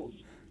Eagles.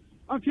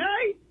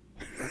 Okay?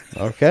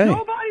 Okay.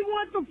 Nobody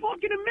wants to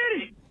fucking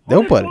admit it.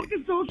 Nobody. On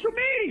fucking social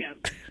media.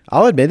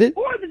 I'll admit it.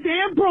 Or the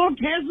damn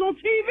broadcast on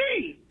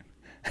TV.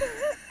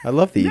 I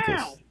love the Now,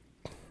 Eagles.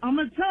 I'm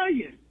going to tell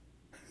you.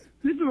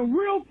 This is a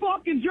real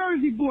fucking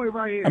Jersey boy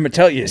right here. I'm going to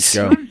tell you.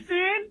 Go.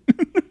 Understand?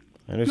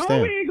 I understand.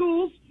 Go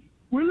Eagles.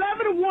 We're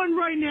 11-1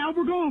 right now.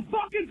 We're going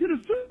fucking to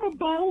the Super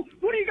Bowl.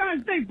 What do you guys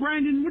think,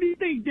 Brandon? What do you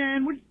think,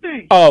 Dan? What do you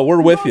think? Oh,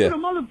 we're with you. To the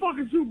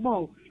motherfucking Super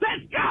Bowl.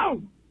 Let's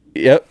go.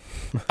 Yep.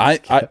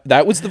 I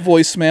that was the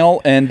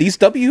voicemail, and these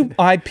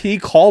WIP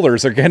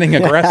callers are getting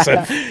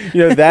aggressive.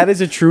 That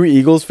is a true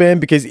Eagles fan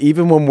because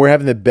even when we're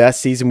having the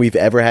best season we've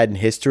ever had in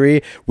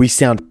history, we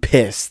sound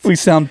pissed. We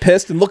sound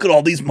pissed, and look at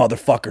all these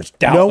motherfuckers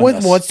doubting No one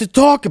us. wants to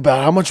talk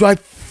about how much I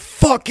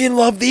fucking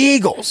love the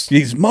Eagles.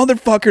 These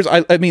motherfuckers.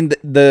 I mean,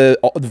 the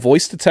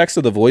voice to text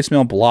of the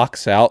voicemail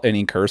blocks out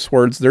any curse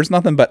words. There's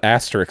nothing but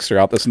asterisks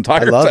throughout this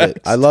entire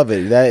text. I love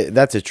it.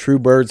 That's a true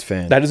Birds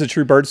fan. That is a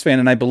true Birds fan,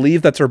 and I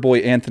believe that's our boy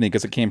Anthony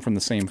because it came from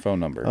the same phone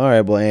number. All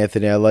right, well,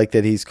 Anthony, I like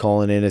that he's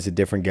calling in as a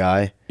different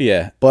guy.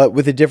 Yeah. But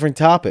with a different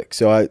topic,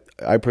 so I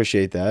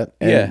appreciate that.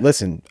 And Yeah.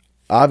 listen,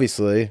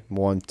 obviously,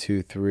 1,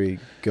 2, 3,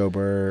 go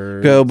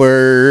Birds. Go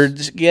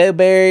Birds. Go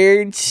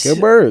Birds. Go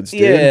Birds,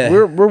 dude. Yeah.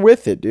 We're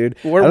with it, dude.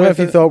 I don't know if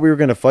you thought we were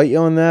going to fight you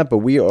on that, but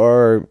we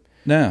are.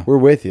 No. We're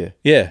with you.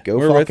 Yeah. Go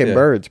fucking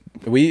Birds.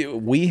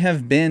 We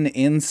have been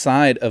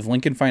inside of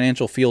Lincoln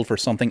Financial Field for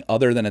something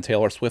other than a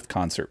Taylor Swift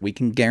concert. We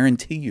can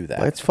guarantee you that.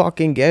 Let's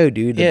fucking go,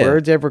 dude. The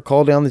Birds ever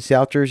call down the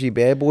South Jersey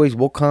Bad Boys,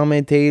 we'll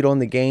commentate on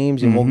the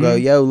games and we'll go,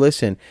 yo,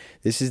 listen,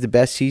 this is the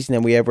best season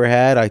that we ever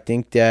had. I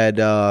think that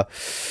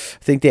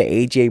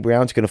AJ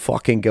Brown's gonna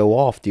fucking go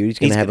off, dude. He's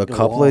gonna have a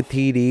couple of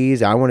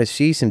TDs. I want to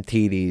see some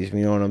TDs.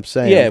 You know what I'm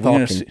saying? Yeah,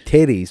 fucking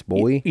titties,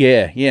 boy.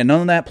 Yeah.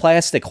 None of that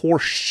plastic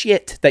horse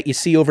shit that you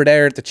see over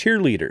there at the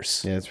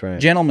cheerleaders. Yeah, that's right.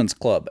 Gentlemen's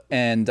Club.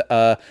 And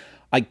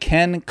I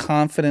can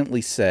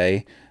confidently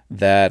say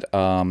that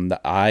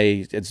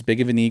as big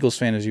of an Eagles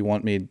fan as you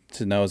want me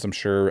to know, as I'm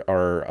sure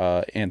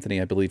our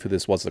Anthony, I believe who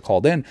this was that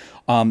called in,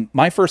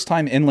 my first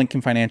time in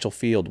Lincoln Financial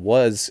Field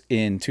was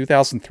in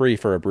 2003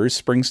 for a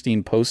Bruce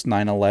Springsteen post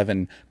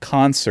 9/11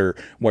 concert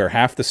where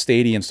half the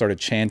stadium started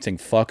chanting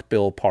 "Fuck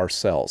Bill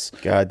Parcells."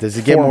 God, does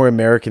it get more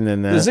American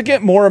than that? Does it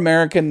get more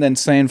American than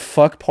saying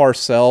 "Fuck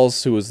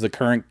Parcells," who was the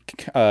current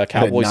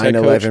Cowboys head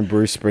coach? 9/11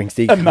 Bruce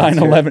Springsteen.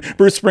 9/11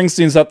 Bruce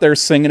Springsteen's up there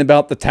singing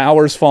about the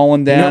towers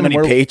falling down. You know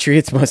how many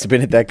Patriots must have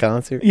been at that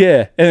concert?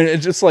 Yeah, and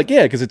it's just like,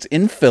 because it's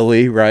in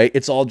Philly, right?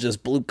 It's all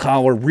just blue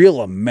collar,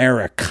 real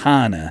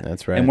Americana.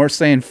 That's right. And we're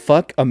saying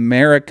fuck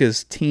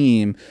America's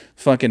team,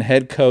 fucking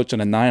head coach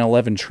on a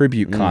 9/11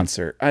 tribute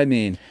concert. I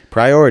mean,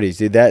 priorities,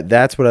 dude.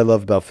 That's what I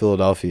love about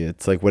Philadelphia.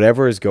 It's like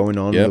whatever is going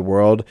on in the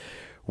world,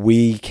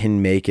 we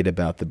can make it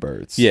about the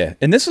Birds. Yeah,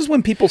 and this is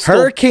when people still...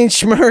 Hurricane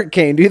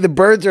Schmurricane, dude. The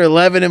Birds are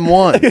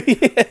 11-1.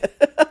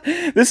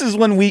 This is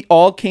when we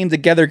all came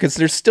together because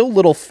there's still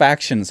little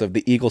factions of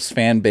the Eagles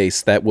fan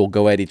base that will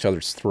go at each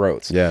other's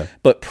throats. Yeah.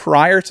 But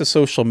prior to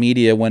social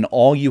media, when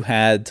all you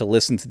had to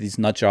listen to these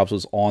nut jobs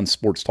was on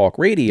sports talk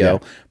radio,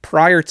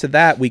 prior to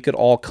that, we could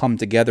all come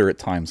together at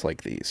times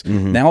like these.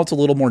 Now it's a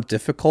little more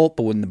difficult,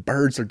 but when the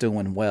Birds are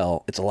doing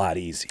well, it's a lot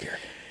easier.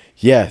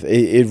 Yeah,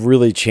 it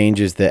really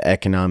changes the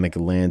economic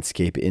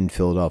landscape in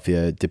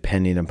Philadelphia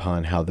depending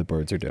upon how the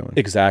Birds are doing.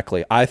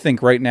 Exactly. I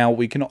think right now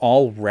we can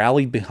all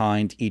rally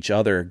behind each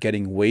other,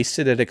 getting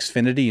wasted at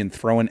Xfinity and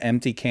throwing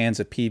empty cans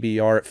of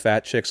PBR at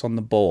Fat Chicks on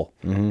the Bull,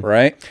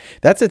 right?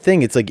 That's the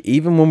thing. It's like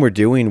even when we're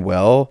doing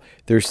well,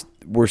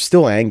 we're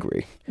still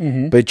angry,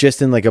 but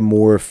just in like a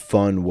more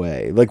fun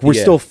way. Like we're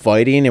still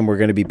fighting and we're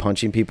going to be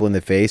punching people in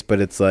the face, but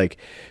it's like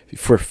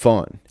for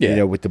fun, you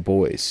know, with the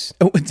boys.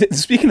 Oh,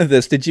 speaking of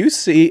this, did you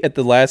see at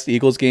the last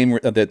Eagles game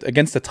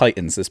against the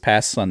Titans this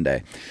past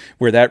Sunday,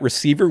 where that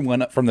receiver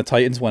went up from the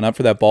Titans went up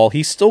for that ball?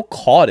 He still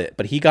caught it,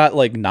 but he got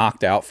like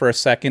knocked out for a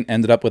second,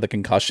 ended up with a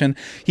concussion.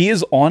 He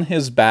is on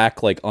his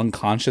back, like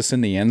unconscious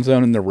in the end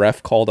zone, and the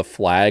ref called a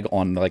flag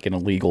on like an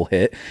illegal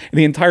hit, and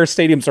the entire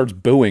stadium starts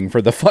booing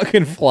for the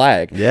fucking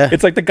flag. Yeah.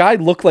 It's like the guy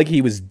looked like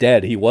he was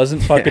dead. He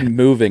wasn't fucking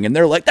moving, and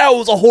they're like, that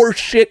was a horse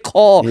shit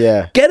call.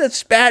 Yeah. Get a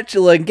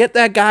spatula and get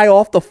that guy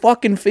off the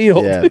fucking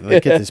field. Yeah,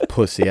 like, get this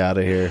pussy out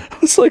of here.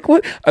 It's like,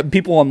 what?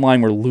 People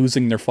online were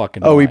losing their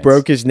fucking minds. He minds.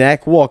 broke his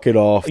neck? Walk it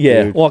off,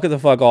 Yeah, dude. walk it the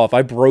fuck off.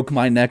 I broke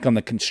my neck on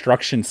the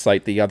construction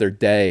site the other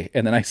day,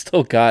 and then I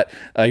still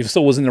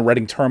was in the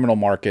Reading Terminal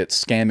Market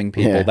scamming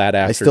people that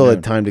afternoon. I still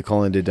had time to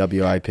call into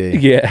WIP.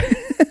 Yeah.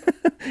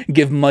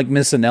 Give Mike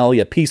Missanelli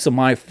a piece of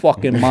my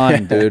fucking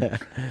mind, dude.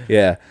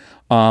 Yeah.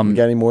 You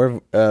got any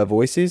more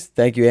voices?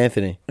 Thank you,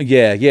 Anthony.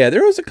 Yeah.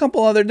 There was a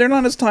couple other. They're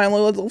not as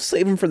timely. We'll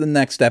save them for the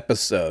next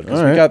episode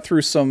because we got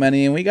through so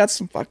many, and we got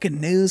some fucking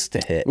news to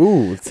hit.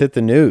 Ooh, let's hit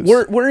the news.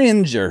 We're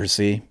in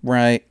Jersey,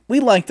 right? We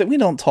like that. We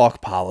don't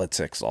talk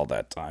politics all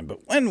that time,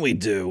 but when we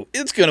do,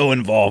 it's going to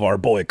involve our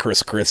boy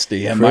Chris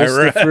Christie. Am I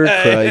right?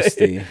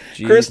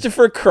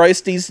 Christopher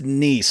Christie's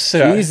niece.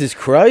 Jesus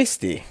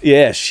Christie.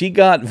 Yeah, she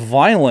got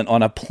violent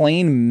on a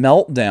plane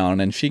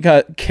meltdown, and she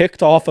got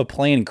kicked off a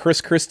plane. Chris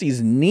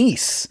Christie's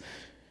niece.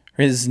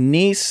 His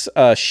niece,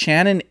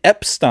 Shannon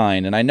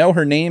Epstein, and I know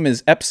her name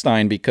is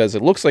Epstein because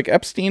it looks like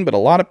Epstein, but a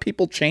lot of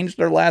people changed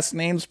their last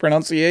name's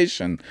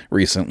pronunciation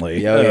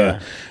recently.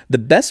 Yeah. The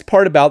best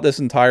part about this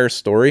entire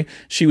story,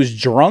 she was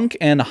drunk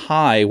and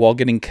high while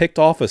getting kicked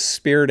off a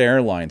Spirit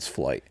Airlines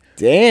flight.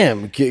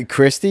 Damn,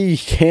 Christy, you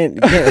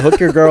can't hook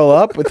your girl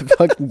up with the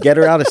fucking get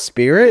her out of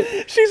Spirit?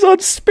 She's on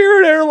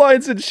Spirit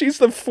Airlines, and she's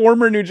the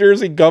former New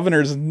Jersey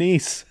governor's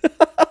niece.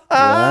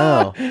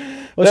 Wow.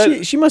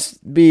 Well, she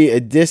must be a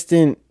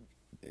distant...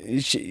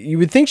 you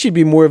would think she'd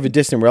be more of a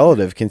distant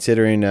relative,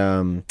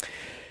 considering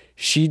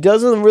she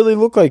doesn't really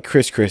look like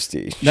Chris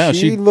Christie. No,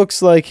 she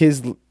looks like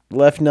his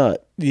left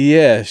nut.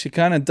 Yeah, she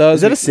kind of does.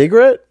 Is that a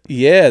cigarette?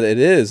 Yeah, it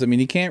is. I mean,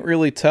 you can't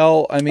really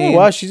tell. I mean, oh,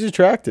 wow, she's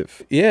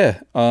attractive.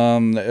 Yeah.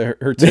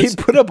 Her they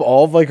put up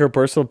all of like her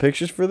personal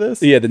pictures for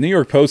this? Yeah, the New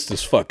York Post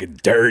is fucking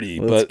dirty.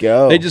 Let's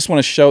go. They just want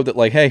to show that,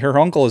 like, hey, her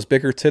uncle has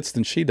bigger tits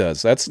than she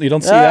does. You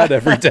don't see that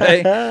every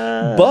day.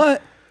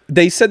 But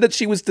They said that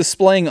she was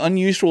displaying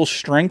unusual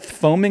strength,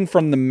 foaming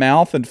from the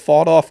mouth, and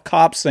fought off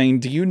cops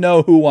saying, "Do you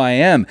know who I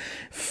am?"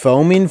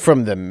 Foaming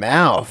from the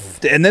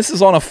mouth. And this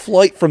is on a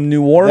flight from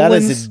New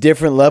Orleans. That is a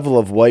different level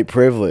of white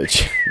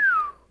privilege.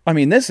 I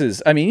mean,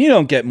 you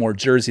don't get more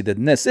Jersey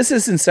than this. This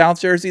isn't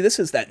South Jersey. This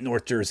is that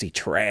North Jersey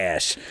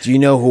trash. Do you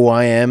know who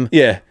I am?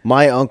 Yeah.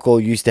 My uncle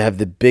used to have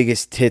the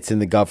biggest tits in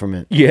the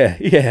government. Yeah.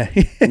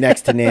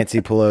 Next to Nancy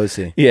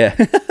Pelosi. Yeah.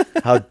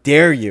 How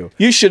dare you?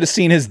 You should have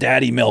seen his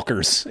daddy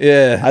milkers.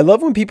 Yeah. I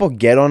love when people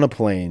get on a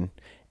plane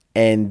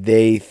and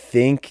they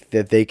think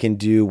that they can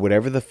do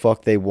whatever the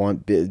fuck they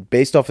want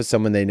based off of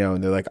someone they know.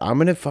 And they're like, I'm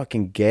going to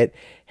fucking get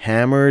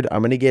hammered.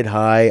 I'm going to get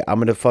high. I'm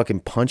going to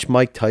fucking punch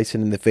Mike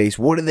Tyson in the face.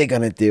 What are they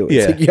going to do?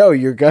 It's like, yo,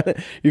 you're going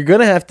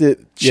to have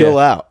to chill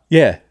out.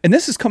 Yeah. And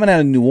this is coming out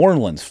of New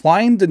Orleans,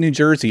 flying to New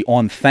Jersey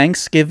on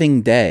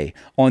Thanksgiving Day.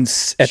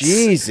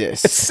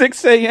 Jesus. At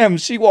 6 a.m.,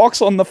 she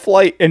walks on the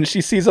flight and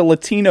she sees a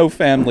Latino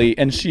family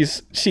and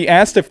she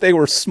asked if they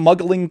were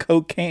smuggling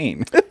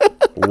cocaine.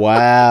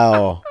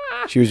 Wow.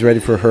 She was ready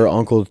for her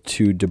uncle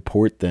to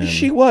deport them.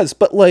 She was,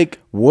 but like...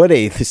 What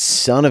a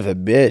son of a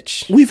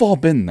bitch. We've all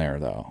been there,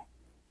 though.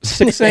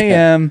 6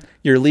 a.m.,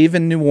 you're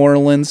leaving New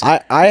Orleans.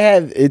 I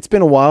have... It's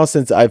been a while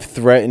since I've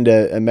threatened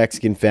a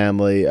Mexican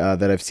family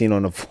that I've seen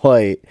on a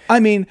flight.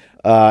 I mean...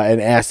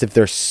 and asked if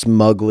they're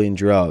smuggling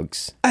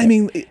drugs. I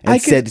mean...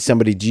 And said to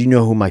somebody, do you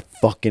know who my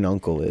fucking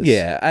uncle is?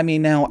 Yeah, I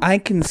mean, now I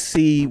can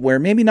see where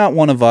maybe not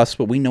one of us,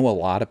 but we know a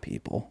lot of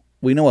people.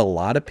 We know a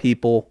lot of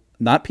people...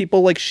 Not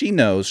people like she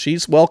knows.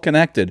 She's well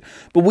connected.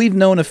 But we've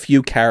known a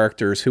few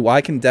characters who I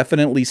can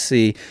definitely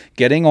see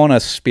getting on a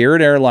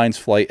Spirit Airlines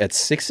flight at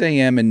 6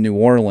 a.m. in New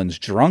Orleans,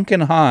 drunk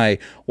and high,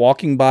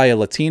 walking by a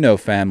Latino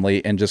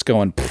family and just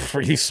going,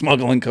 "Are you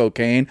smuggling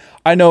cocaine?"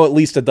 I know at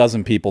least a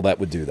dozen people that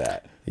would do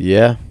that.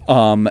 Yeah.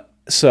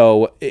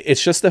 So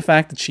it's just the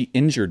fact that she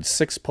injured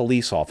 6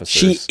 police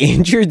officers. She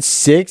injured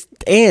 6?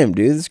 Damn,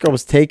 dude. This girl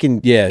was taking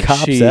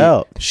cops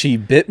out. She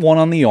bit one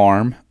on the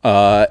arm.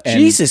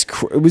 Jesus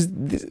Christ. Was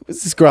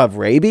this girl have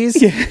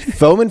rabies? Yeah.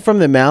 Foaming from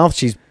the mouth.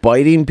 She's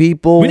biting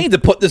people. We need to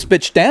put this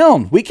bitch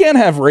down. We can't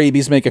have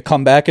rabies make a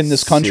comeback in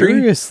this country.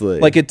 Seriously.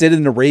 Like it did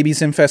in the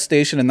rabies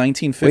infestation in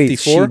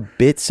 1954. Wait, she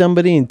bit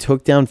somebody and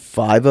took down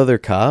 5 other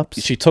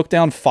cops? She took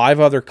down 5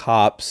 other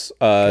cops.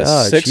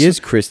 God, she is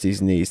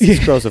Christie's niece.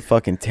 This girl's a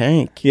fucking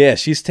tank. Yeah,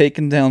 she's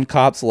taken down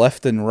cops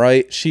left and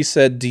right. She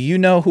said, "Do you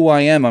know who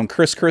I am? I'm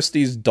Chris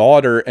Christie's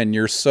daughter, and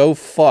you're so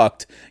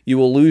fucked. You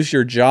will lose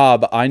your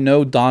job. I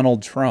know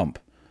Donald Trump."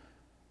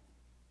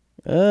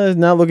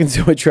 Not looking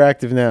so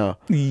attractive now.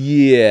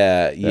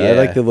 Yeah. I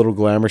like the little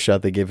glamour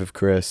shot they gave of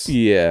Chris.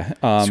 Yeah.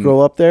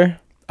 Scroll up there.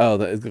 Oh,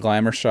 the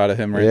glamour shot of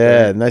him right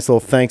there. Yeah, nice little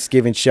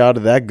Thanksgiving shot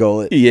of that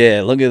gullet.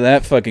 Yeah, look at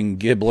that fucking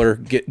gobbler.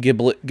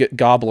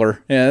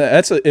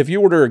 Yeah, if you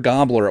order a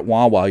gobbler at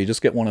Wawa, you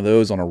just get one of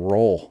those on a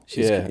roll.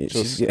 She's gonna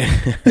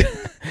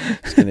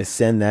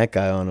send that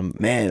guy on him.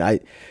 Man,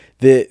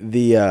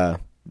 the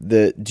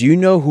 "Do you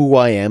know who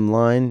I am"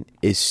 line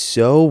is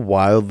so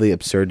wildly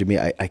absurd to me.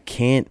 I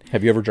can't.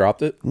 Have you ever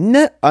dropped it?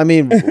 No, I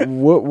mean,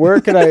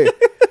 where could I?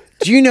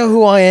 Do you know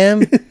who I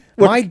am?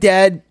 My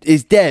dad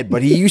is dead,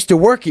 but he used to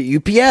work at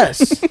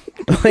UPS.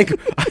 Like,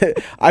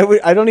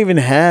 I don't even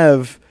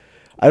have.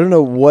 I don't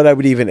know what I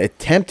would even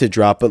attempt to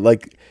drop, but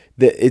like,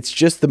 it's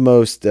just the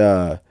most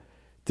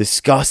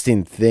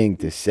disgusting thing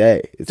to say.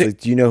 It's like,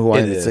 do you know who I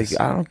am? It's like,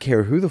 I don't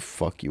care who the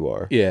fuck you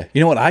are. Yeah. You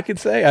know what I could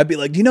say? I'd be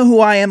like, do you know who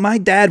I am? My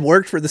dad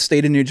worked for the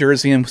state of New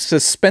Jersey and was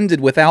suspended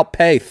without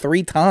pay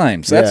 3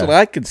 times. That's what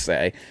I could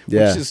say,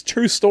 which is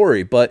true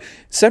story. But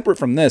separate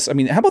from this, I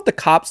mean, how about the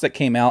cops that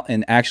came out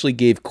and actually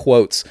gave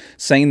quotes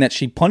saying that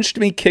she punched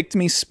me, kicked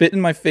me, spit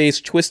in my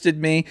face,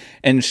 twisted me,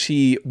 and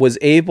she was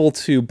able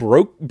to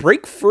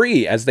break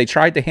free as they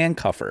tried to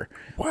handcuff her.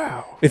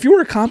 Wow. If you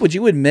were a cop, would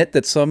you admit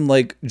that some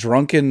like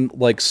drunken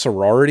like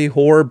sorority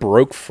whore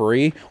broke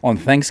free on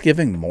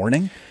Thanksgiving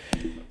morning?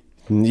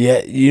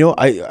 Yeah,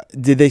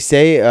 did they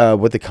say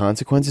what the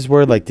consequences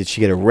were? Like, did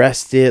she get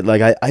arrested?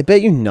 Like, I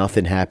bet you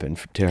nothing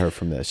happened to her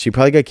from this. She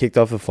probably got kicked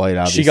off the flight,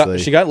 obviously.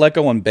 She got let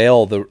go on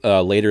bail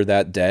later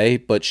that day,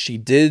 but she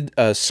did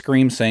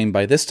scream saying,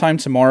 "By this time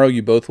tomorrow,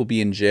 you both will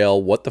be in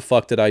jail. What the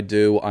fuck did I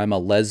do? I'm a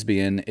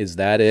lesbian. Is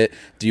that it?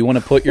 Do you want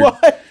to put your..."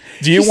 What?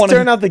 Do you want to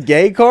turn out the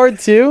gay card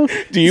too?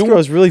 This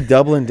girl's really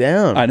doubling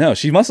down. I know.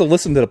 She must have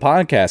listened to the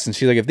podcast, and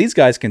she's like, "If these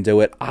guys can do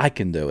it, I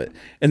can do it."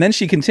 And then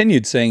she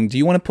continued saying, "Do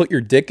you want to put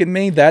your dick in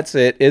me? That's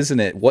it, isn't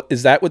it? What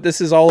is that? What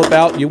this is all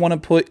about? You want to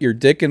put your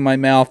dick in my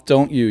mouth,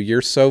 don't you?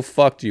 You're so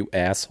fucked, you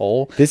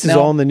asshole." This is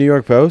all in the New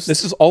York Post?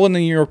 This is all in the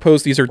New York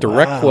Post. These are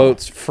direct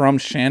quotes from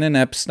Shannon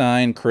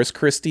Epstein, Chris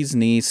Christie's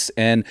niece.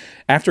 And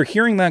after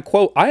hearing that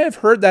quote, I have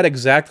heard that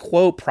exact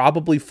quote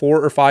probably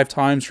 4 or 5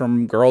 times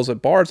from girls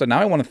at bars. And now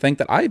I want to think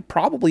that I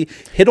probably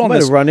hit on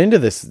this. Run into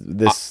this.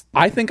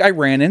 I think I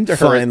ran into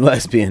her.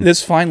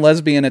 This fine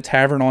lesbian at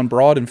Tavern on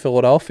Broad in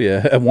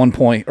Philadelphia at one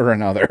point or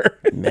another.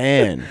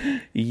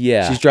 Man.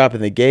 Yeah. She's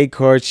dropping the gay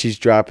card. She's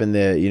dropping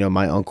the,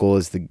 my uncle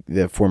is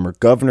the former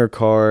governor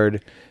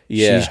card.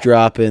 Yeah. She's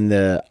dropping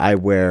the I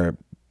wear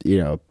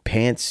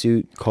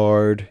pantsuit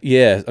card.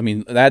 Yeah, I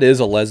mean, that is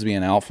a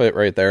lesbian outfit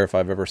right there if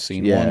I've ever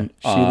seen one.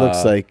 She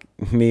looks like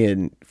me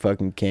in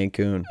fucking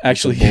Cancun.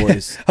 Actually,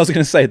 boys. I was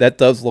going to say, that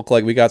does look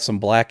like we got some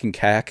black and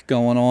cack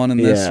going on in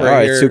this right all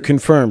right, here. so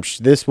confirmed.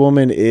 This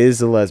woman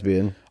is a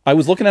lesbian. I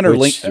was looking at her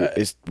link.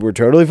 We're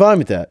totally fine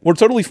with that. We're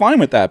totally fine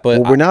with that, but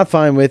what we're not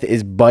fine with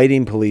is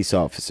biting police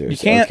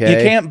officers. You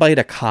can't bite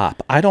a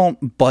cop. I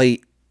don't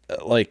bite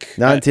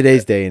not in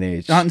today's day and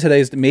age. Not in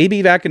today's.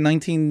 Maybe back in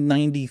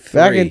 1993.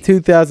 Back in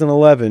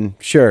 2011,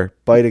 sure,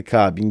 bite a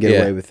cop. You can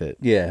get away with it.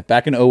 Yeah,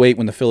 back in 2008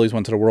 when the Phillies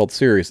went to the World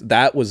Series,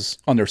 that was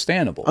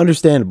understandable.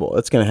 Understandable.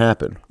 That's going to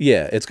happen.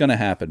 Yeah, it's going to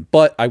happen.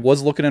 But I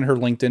was looking at her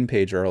LinkedIn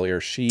page earlier.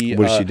 What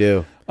does she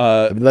do?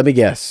 Let me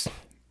guess.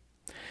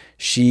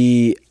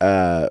 She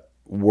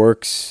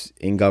works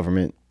in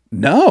government.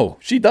 No,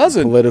 she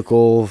doesn't.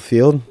 Political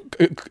field.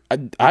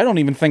 I don't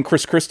even think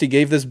Chris Christie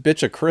gave this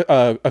bitch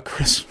a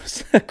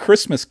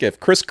Christmas gift.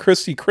 Chris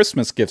Christie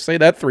Christmas gift. Say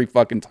that 3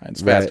 fucking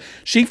times fast. Right.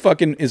 She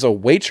fucking is a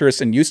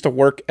waitress and used to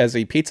work as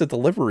a pizza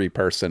delivery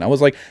person. I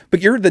was like,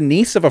 but you're the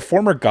niece of a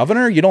former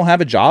governor. You don't have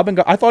a job. And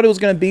I thought it was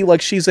going to be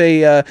like she's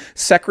a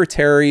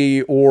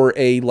secretary or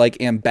a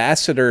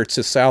ambassador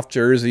to South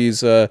Jersey's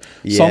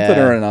something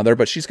or another.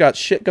 But she's got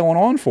shit going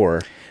on for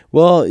her.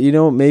 Well,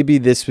 maybe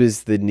this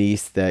was the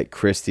niece that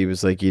Christy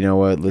was like, you know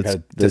what, let's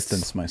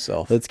distance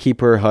myself. Let's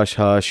keep her hush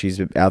hush. She's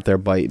out there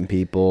biting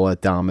people at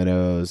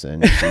Domino's,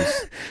 and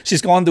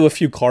she's gone to a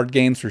few card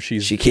games where she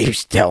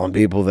keeps telling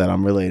people that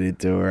I'm related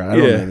to her. I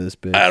don't know this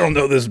bitch. I don't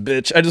know this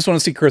bitch. I just want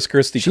to see Chris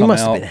Christie come out.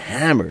 She must have been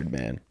hammered,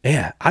 man.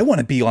 Yeah, I want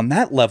to be on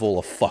that level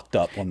of fucked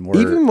up when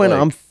we're even when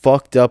I'm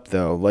fucked up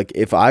though. Like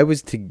if I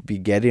was to be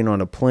getting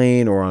on a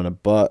plane or on a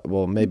bus,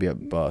 well, maybe a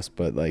bus,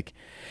 but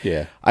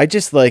yeah, I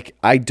just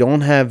I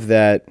don't have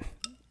that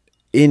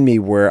in me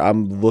where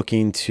I'm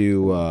looking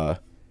to.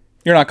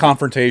 You're not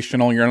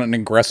confrontational. You're not an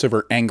aggressive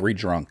or angry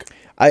drunk.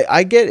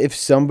 I get if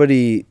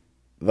somebody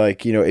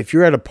if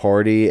you're at a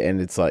party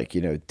and it's I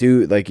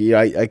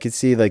could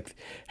see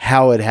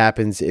how it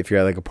happens if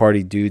you're at a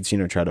party, dudes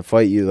try to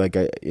fight you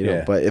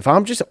But if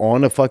I'm just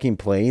on a fucking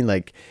plane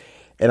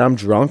and I'm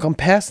drunk, I'm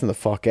passing the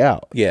fuck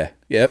out. Yeah.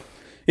 Yep.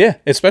 Yeah,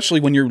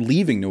 especially when you're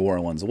leaving New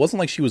Orleans. It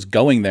wasn't like she was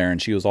going there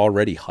and she was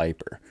already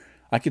hyper.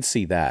 I could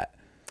see that.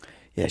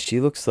 Yeah,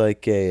 she looks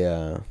like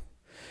a...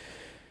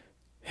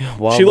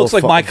 she looks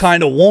like my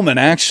kind of woman,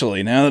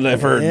 actually, now that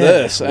I've heard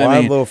this.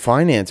 Wild little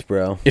finance,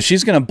 bro. If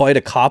she's going to bite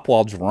a cop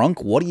while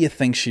drunk, what do you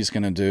think she's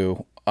going to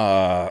do? You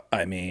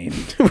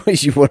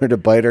want her to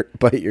bite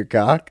your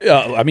cock?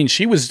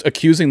 She was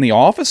accusing the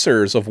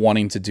officers of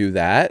wanting to do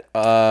that.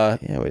 That's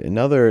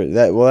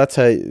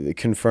how it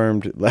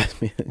confirmed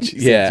last minute. She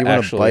said, do you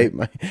want to bite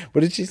my...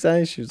 What did she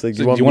say? She was like,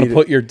 do you want to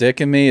put your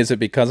dick in me? Is it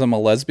because I'm a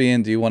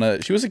lesbian? Do you want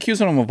to... She was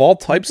accusing him of all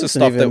types of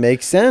stuff that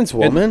makes sense,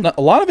 woman.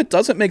 A lot of it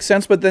doesn't make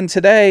sense, but then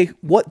today,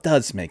 what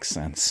does make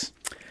sense?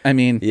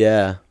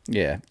 Yeah.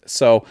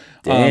 So,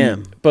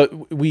 damn.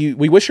 But we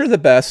wish her the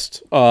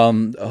best.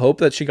 Hope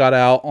that she got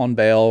out on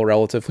bail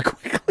relatively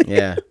quickly.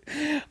 Yeah.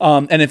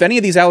 And if any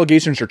of these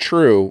allegations are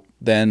true,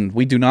 then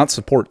we do not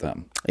support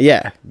them.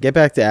 Yeah. Get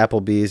back to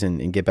Applebee's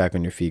and get back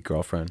on your feet,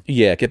 girlfriend.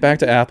 Yeah. Get back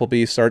to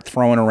Applebee's. Start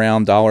throwing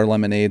around dollar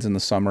lemonades in the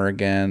summer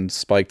again.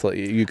 Spiked.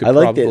 You could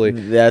probably.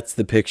 That's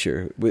the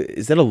picture.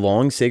 Is that a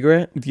long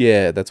cigarette?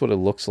 Yeah, that's what it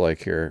looks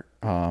like here.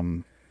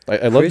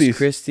 I love these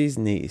Christie's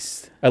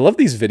niece. I love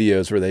these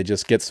videos where they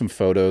just get some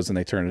photos and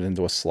they turn it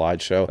into a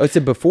slideshow. Oh, it's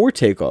a before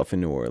takeoff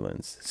in New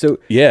Orleans. So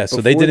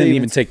they didn't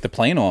even take the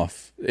plane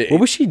off. What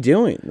was she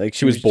doing?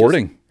 She was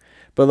boarding.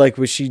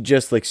 Was she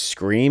just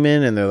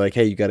screaming and they're like,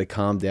 "Hey, you got to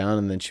calm down"?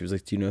 And then she was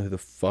like, "Do you know who the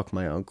fuck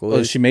my uncle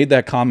is?" She made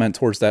that comment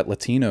towards that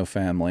Latino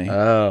family.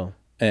 Oh,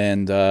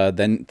 and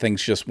then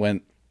things just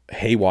went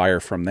haywire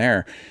from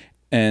there.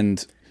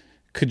 And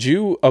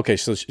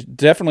so she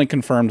definitely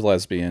confirmed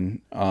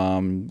lesbian,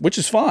 which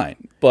is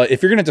fine. But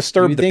if you're going to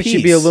disturb the peace...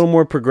 she'd be a little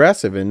more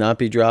progressive and not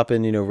be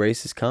dropping,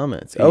 racist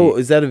comments. Oh,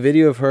 is that a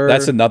video of her?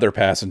 That's another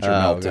passenger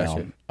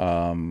meltdown.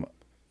 Gotcha.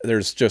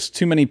 There's just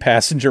too many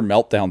passenger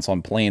meltdowns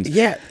on planes.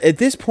 Yeah, at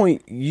this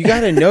point, you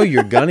got to know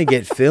you're going to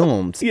get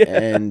filmed.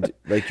 And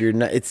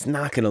it's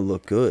not going to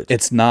look good.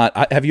 It's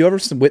not. Have you ever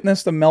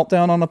witnessed a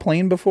meltdown on a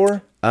plane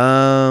before?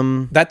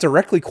 That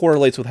directly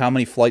correlates with how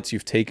many flights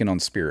you've taken on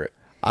Spirit.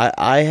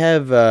 I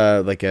have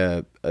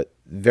a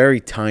very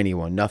tiny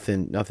one,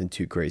 nothing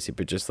too crazy,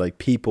 but just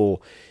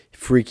people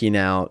freaking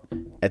out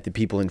at the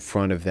people in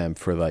front of them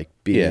for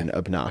being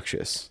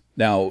obnoxious.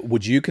 Now,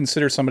 would you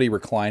consider somebody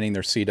reclining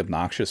their seat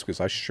obnoxious? Because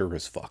I sure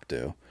as fuck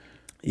do.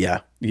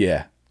 Yeah.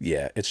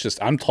 It's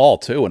just I'm tall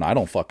too, and I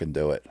don't fucking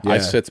do it. Yeah, I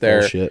sit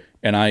there bullshit.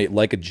 and I,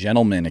 like a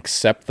gentleman,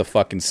 accept the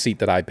fucking seat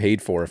that I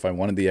paid for. If I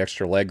wanted the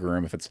extra leg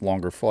room, if it's a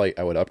longer flight,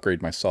 I would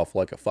upgrade myself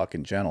like a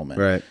fucking gentleman.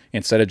 Right.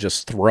 Instead of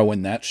just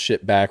throwing that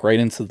shit back right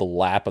into the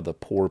lap of the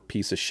poor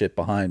piece of shit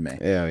behind me.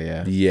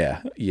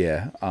 Yeah.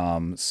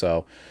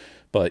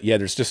 But yeah,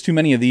 there's just too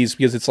many of these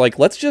because it's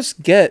let's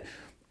just get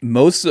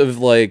most of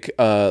like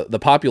the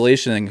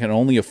population can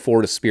only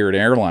afford a Spirit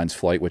Airlines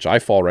flight, which I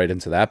fall right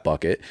into that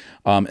bucket.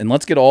 And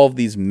let's get all of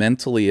these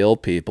mentally ill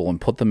people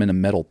and put them in a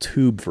metal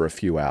tube for a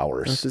few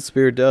hours. That's what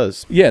Spirit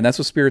does. Yeah, and that's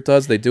what Spirit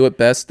does. They do it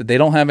best. They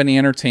don't have any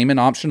entertainment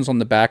options on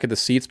the back of the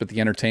seats, but the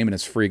entertainment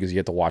is free because you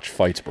get to watch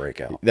fights break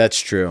out. That's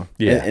true.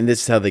 Yeah. And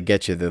this is how they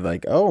get you. They're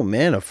like, oh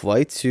man, a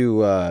flight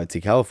to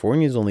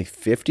California is only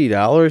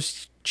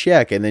 $50.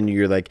 Check. And then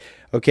you're like,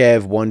 okay, I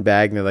have one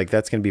bag, and they're like,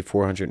 that's going to be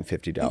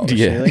 $450. Yeah. And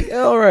you're like,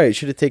 oh, all right,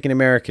 should have taken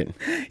American.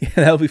 Yeah,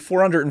 that'll be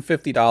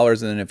 $450,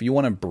 and then if you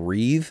want to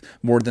breathe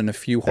more than a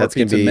few That's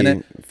going heartbeats to a be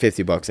minute,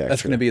 $50 extra.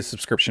 that's going to be a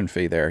subscription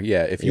fee there.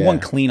 Yeah, if you Yeah.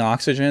 want clean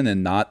oxygen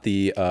and not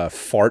the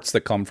farts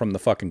that come from the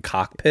fucking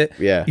cockpit,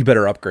 Yeah. you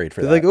better upgrade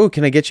for They're that. like, oh,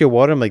 can I get you a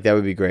water? I'm like, that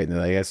would be great. And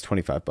they're like, that's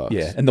 $25.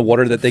 Yeah, and the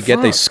water that they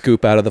get, they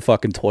scoop out of the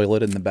fucking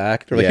toilet in the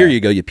back. They're like, Yeah. here you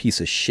go, you piece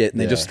of shit, and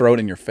they just throw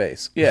it in your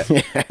face. Yeah,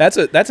 that's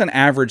an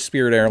average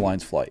Spirit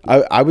Airlines flight.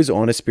 I was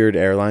on a Spirit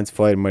Airlines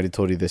flight. I might have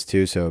told you this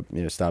too, so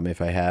stop me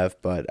if I have.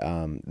 But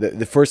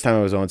the first time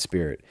I was on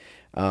Spirit,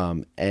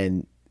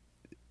 and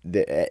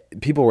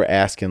people were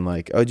asking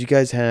like, "Oh, do you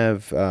guys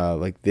have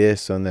like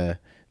this on the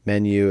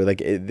menu?" Like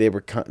they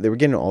were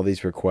getting all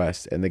these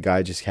requests, and the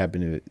guy just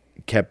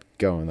kept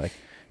going like,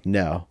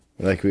 "No,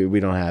 like we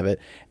don't have it,"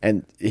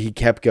 and he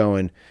kept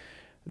going.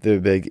 They're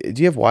big.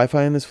 Do you have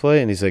Wi-Fi in this flight?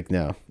 And he's like,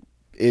 "No,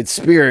 it's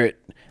Spirit."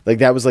 Like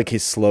that was like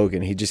his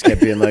slogan. He just kept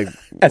being like,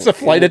 As a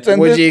flight attendant?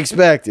 What'd you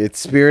expect? It's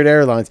Spirit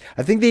Airlines.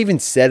 I think they even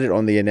said it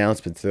on the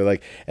announcements. They're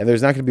like, and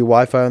there's not going to be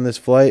Wi-Fi on this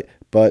flight,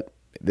 but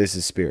this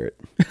is Spirit.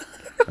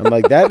 I'm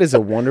like, that is a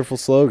wonderful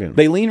slogan.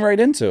 They lean right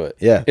into it.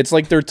 Yeah. It's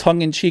like they're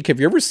tongue in cheek. Have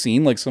you ever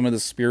seen like some of the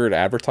Spirit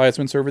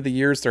advertisements over the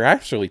years? They're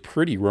actually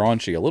pretty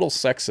raunchy, a little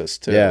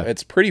sexist too. Yeah.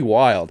 It's pretty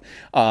wild.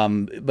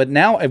 But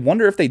now I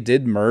wonder if they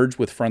did merge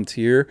with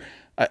Frontier.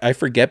 I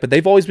forget, but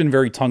they've always been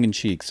very tongue in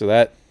cheek, so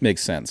that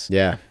makes sense.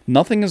 Yeah.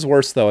 Nothing is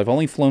worse though. I've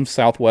only flown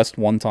Southwest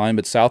one time,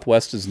 but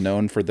Southwest is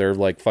known for their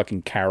like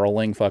fucking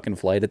caroling fucking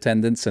flight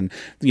attendants and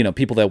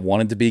people that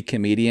wanted to be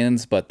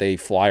comedians, but they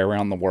fly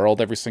around the world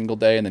every single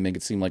day and they make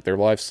it seem like their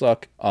lives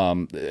suck.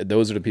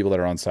 Those are the people that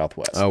are on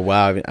Southwest. Oh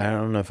wow. I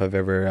don't know if I've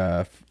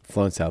ever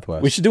flown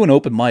Southwest. We should do an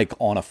open mic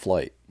on a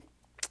flight.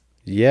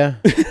 Yeah.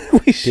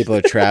 People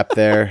are trapped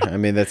there. I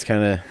mean, that's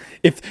kind of.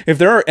 If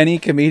there are any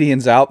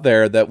comedians out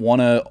there that want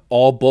to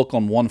all book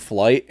on one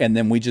flight and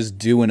then we just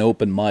do an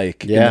open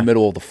mic in the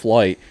middle of the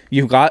flight,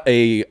 you've got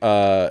a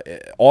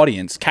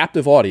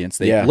captive audience.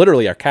 They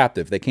literally are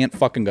captive. They can't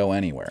fucking go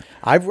anywhere.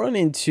 I've run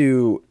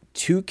into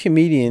 2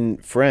 comedian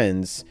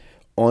friends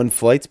on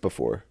flights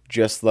before.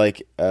 Just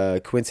like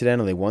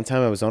coincidentally, one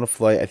time I was on a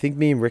flight. I think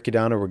me and Rick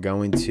Adana were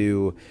going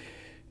to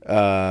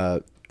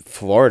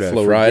Florida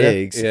for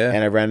gigs,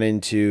 and I ran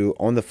into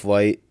on the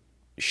flight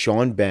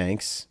Sean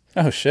Banks.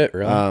 Oh shit!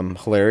 Really?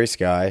 Hilarious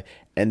guy.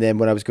 And then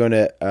when I was going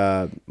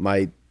to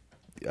my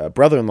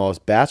brother-in-law's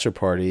bachelor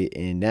party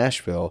in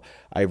Nashville,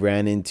 I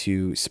ran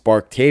into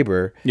Spark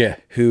Tabor,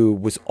 who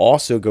was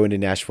also going to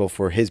Nashville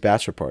for his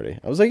bachelor party.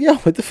 I was like, "Yo,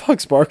 what the fuck,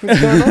 Spark? What's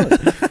going on?"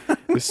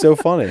 It was so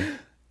funny.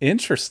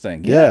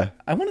 Interesting. Yeah.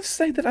 I want to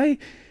say that I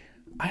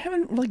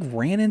haven't like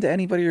ran into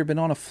anybody or been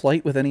on a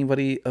flight with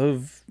anybody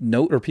of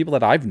note or people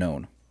that I've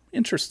known.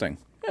 Interesting.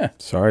 Yeah.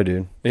 Sorry,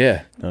 dude.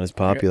 Yeah. Not as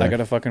popular. I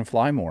gotta fucking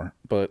fly more.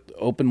 But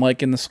open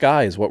mic in the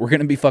sky is what we're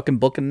gonna be fucking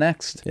booking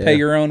next. Yeah. Pay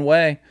your own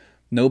way.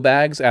 No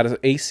bags out of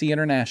AC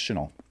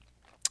International.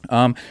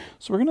 So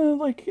we're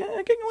gonna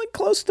getting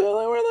close to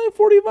we're like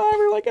 45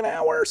 or like an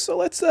hour. So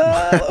let's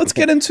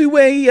get into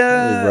a we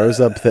rose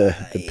up the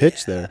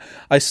pitch there.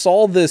 I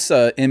saw this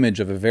image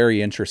of a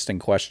very interesting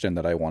question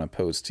that I want to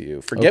pose to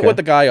you. Forget what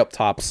the guy up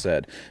top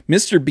said.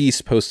 Mr.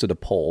 Beast posted a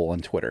poll on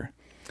Twitter.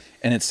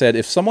 And it said,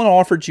 if someone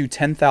offered you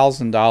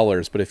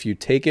 $10,000, but if you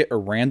take it, a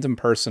random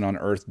person on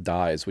Earth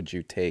dies, would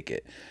you take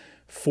it?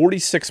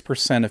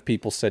 46% of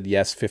people said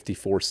yes,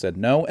 54% said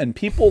no. And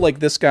people like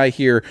this guy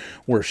here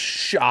were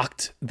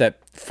shocked that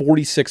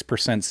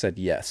 46% said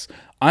yes.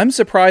 I'm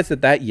surprised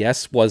that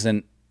yes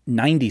wasn't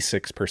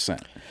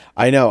 96%.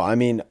 I know. I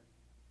mean,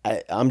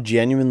 I'm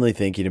genuinely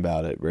thinking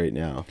about it right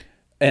now.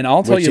 And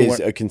I'll tell you which is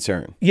a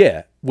concern.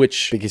 Yeah,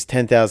 because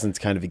 10,000 is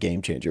kind of a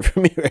game changer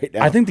for me right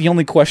now. I think the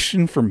only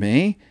question for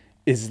me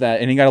is that,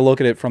 and you got to look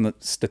at it from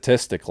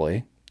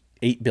statistically,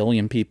 8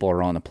 billion people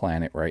are on the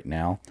planet right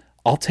now.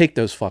 I'll take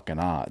those fucking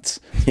odds.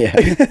 Yeah.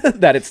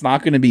 That it's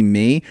not going to be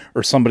me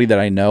or somebody that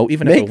I know.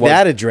 Even Make if it was,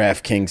 that a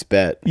DraftKings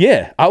bet.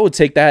 Yeah, I would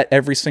take that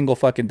every single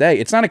fucking day.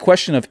 It's not a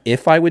question of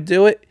if I would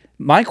do it.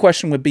 My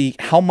question would be,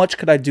 how much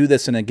could I do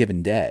this in a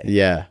given day?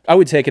 Yeah. I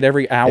would take it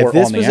every hour on the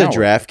hour. If this was a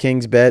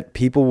DraftKings bet,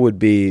 people would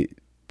be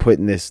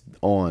putting this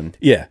on.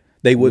 Yeah,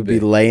 they would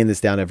be laying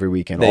this down every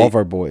weekend. All of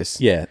our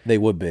boys. Yeah, they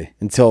would be.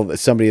 Until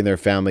somebody in their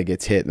family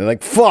gets hit. And they're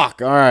like,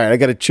 fuck, all right, I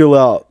got to chill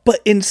out. But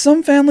in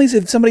some families,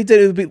 if somebody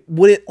did it,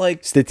 would it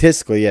like...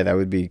 Statistically, yeah, that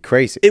would be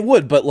crazy. It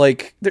would, but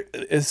like,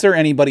 is there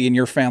anybody in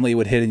your family who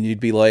would hit and you'd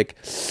be like,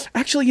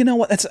 actually, you know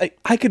what?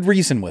 I could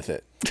reason with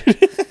it.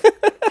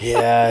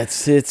 Yeah,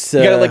 it's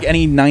you got like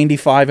any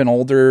 95 and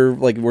older,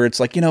 like where it's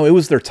like, it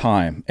was their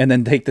time, and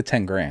then take the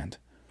 10 grand.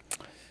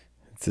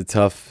 It's a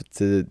tough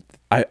to.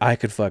 I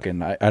could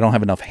fucking I don't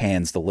have enough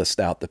hands to list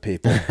out the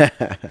people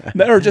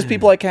that are just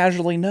people I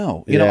casually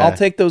know. You know, I'll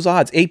take those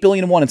odds. 8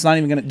 billion to 1. It's not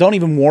even gonna. Don't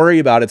even worry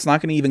about it. It's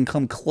not gonna even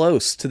come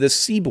close to this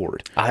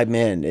seaboard.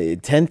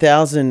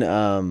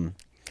 10,000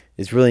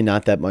 is really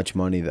not that much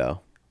money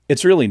though.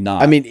 It's really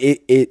not. I mean,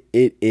 it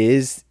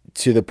is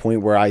to the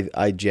point where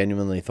I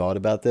genuinely thought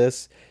about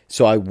this,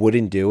 so I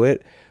wouldn't do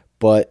it.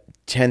 But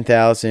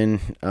 10,000,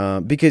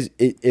 because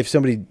if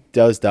somebody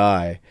does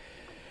die,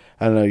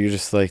 I don't know. You're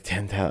just like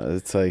 10,000.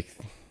 It's like,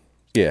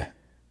 yeah,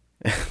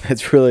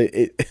 that's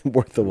really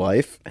worth a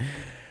life.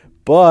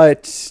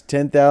 But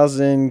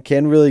 10,000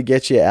 can really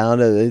get you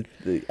out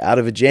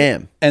of a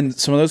jam. And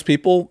some of those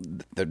people,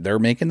 they're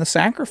making the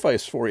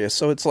sacrifice for you.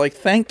 So it's like,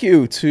 thank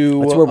you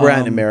to. That's where we're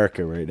at in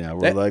America right now.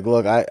 We're like,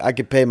 look, I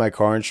could pay my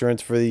car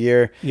insurance for the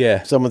year. Yeah,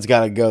 if someone's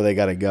got to go. They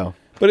got to go.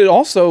 But it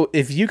also,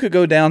 if you could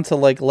go down to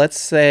like, let's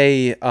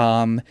say,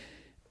 how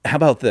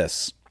about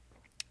this?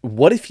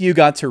 What if you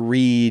got to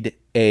read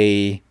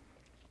a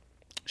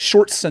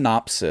short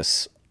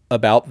synopsis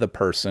about the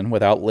person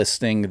without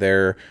listing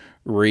their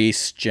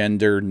race,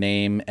 gender,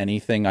 name,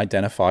 anything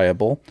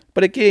identifiable,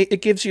 but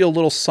it gives you a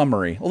little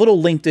summary, a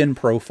little LinkedIn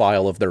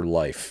profile of their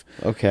life.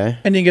 Okay.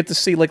 And you get to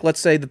see, like, let's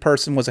say the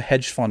person was a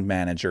hedge fund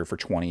manager for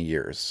 20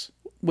 years.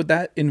 Would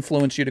that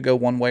influence you to go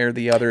one way or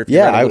the other if you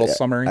read a little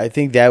summary? I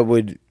think that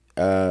would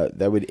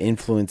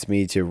influence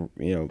me to,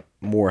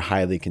 more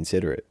highly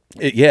consider it.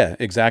 Yeah,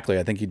 exactly.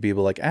 I think you'd be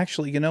able to, like,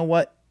 actually, you know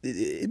what?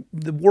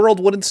 The world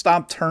wouldn't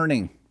stop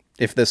turning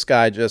if this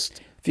guy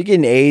just... If you get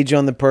an age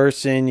on the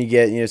person, you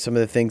get some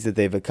of the things that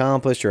they've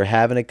accomplished or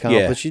haven't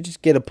accomplished. You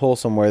just get a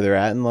pulse on where they're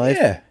at in life.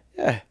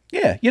 Yeah.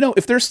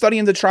 If they're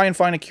studying to try and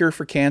find a cure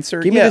for cancer,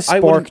 give me the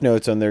spark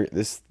notes on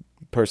this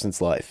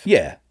person's life.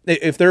 Yeah,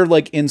 if they're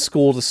like in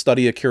school to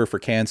study a cure for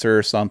cancer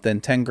or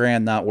something, 10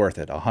 grand not worth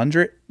it.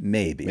 100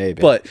 maybe.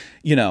 But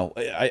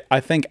I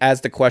think as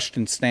the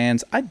question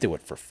stands, I'd do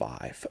it for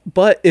 5.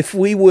 But if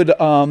we would,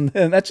 and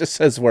that just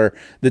says where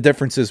the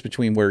differences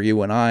between where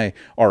you and I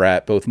are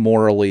at, both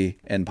morally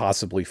and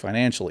possibly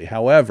financially.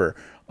 However,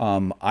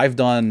 I've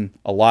done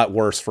a lot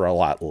worse for a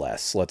lot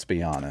less. Let's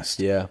be honest.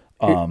 Yeah.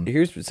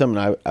 Here's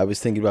something I was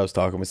thinking about. I was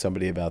talking with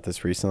somebody about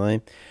this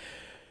recently.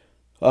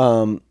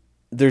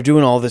 They're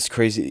doing all this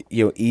crazy,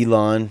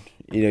 Elon,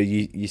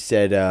 you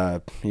said,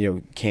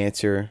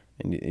 cancer,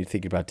 and you're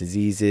thinking about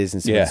diseases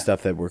and some of the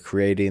stuff that we're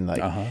creating.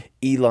 Like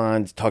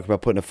Elon's talking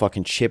about putting a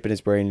fucking chip in his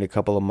brain in a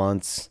couple of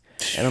months.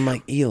 And I'm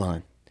like,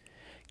 Elon,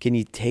 can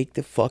you take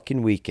the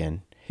fucking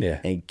weekend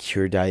and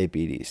cure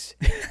diabetes?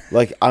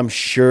 Like, I'm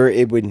sure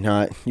it would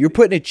not. You're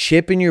putting a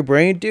chip in your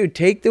brain? Dude,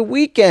 take the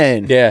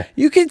weekend. Yeah.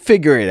 You can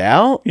figure it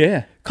out.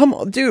 Yeah. Come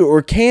on, dude.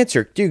 Or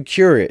cancer. Dude,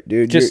 cure it,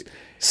 dude. Just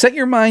set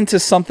your mind to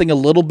something a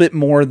little bit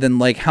more than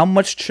like, how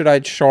much should I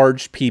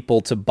charge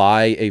people to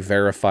buy a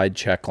verified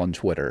check on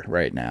Twitter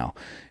right now?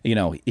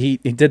 He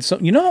did so,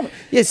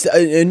 Yes,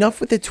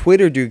 enough with the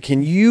Twitter, dude.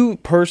 Can you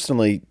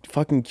personally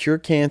fucking cure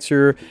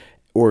cancer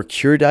or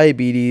cure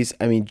diabetes?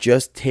 I mean,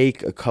 just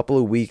take a couple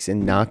of weeks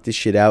and knock this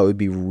shit out. It would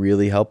be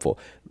really helpful.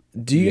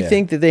 Do you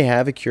think that they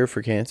have a cure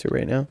for cancer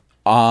right now?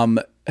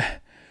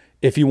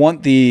 If you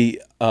want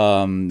the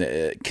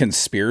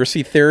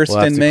conspiracy theorist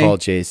in me, we'll have to call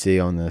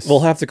JC on this.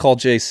 We'll have to call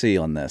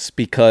JC on this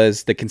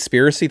because the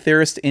conspiracy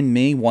theorist in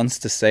me wants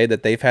to say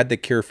that they've had the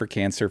cure for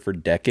cancer for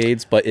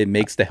decades, but it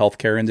makes the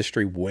healthcare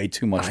industry way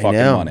too much fucking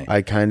money.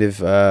 I kind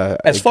of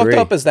as fucked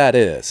up as that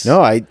is.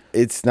 No,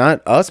 it's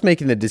not us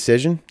making the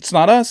decision. It's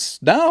not us.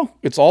 No,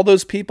 it's all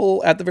those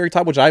people at the very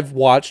top, which I've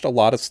watched a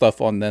lot of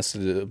stuff on this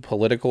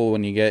political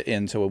when you get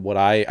into what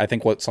I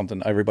think what's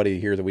something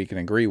everybody here that we can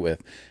agree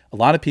with. A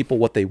lot of people,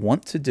 what they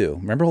want to do,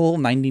 remember the little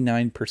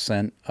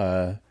 99%,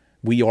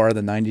 we are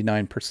the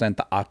 99%,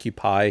 the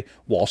Occupy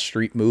Wall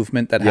Street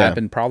movement that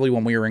happened probably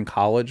when we were in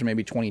college,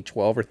 maybe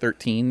 2012 or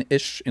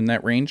 13-ish, in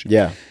that range.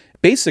 Yeah.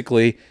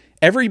 Basically,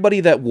 everybody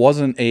that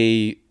wasn't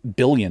a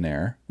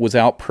billionaire was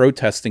out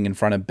protesting in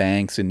front of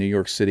banks in New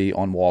York City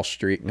on Wall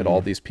Street at all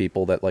these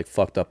people that like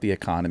fucked up the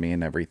economy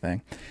and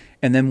everything.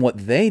 And then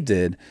what they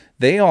did,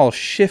 they all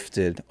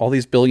shifted, all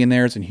these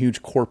billionaires and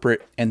huge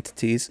corporate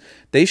entities,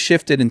 they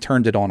shifted and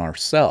turned it on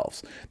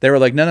ourselves. They were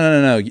like,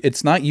 no.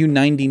 It's not you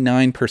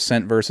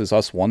 99% versus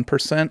us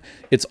 1%.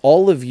 It's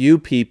all of you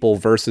people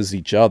versus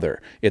each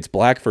other. It's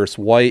black versus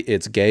white.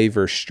 It's gay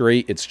versus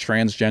straight. It's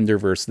transgender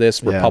versus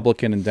this,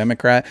 Republican and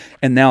Democrat.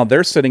 And now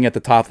they're sitting at the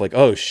top like,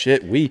 oh,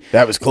 shit,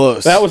 that was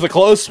close. That was a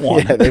close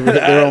one. Yeah, they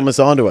were almost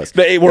onto us.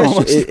 They were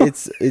almost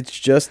It's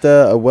just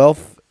a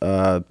wealth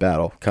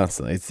battle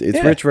constantly. It's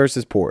rich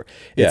versus poor.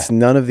 It's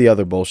none of the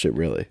other bullshit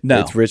really. No.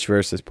 It's rich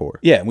versus poor.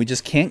 Yeah, and we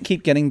just can't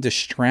keep getting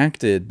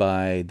distracted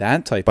by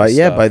that type of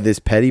stuff. By this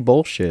petty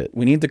bullshit.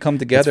 We need to come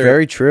together. It's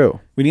very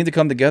true. We need to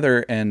come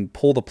together and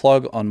pull the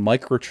plug on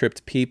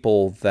microchipped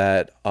people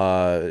that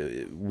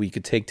we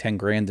could take 10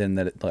 grand in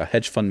that a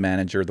hedge fund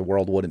manager the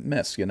world wouldn't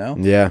miss, you know?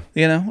 Yeah.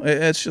 You know,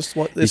 it's just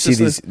what... You see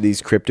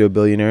these crypto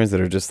billionaires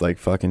that are just like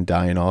fucking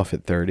dying off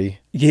at 30?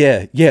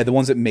 Yeah, the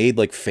ones that made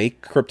like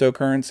fake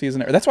cryptocurrencies.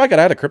 And that's why I got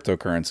out of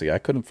cryptocurrency. I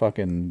couldn't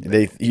fucking...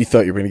 You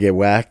thought you were going to get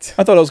whacked?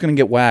 I thought I was going to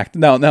get whacked.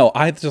 No,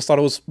 I just thought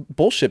it was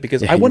bullshit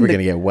because I You wouldn't... were going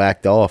to get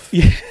whacked off.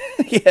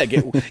 Yeah,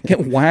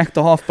 get whacked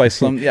off by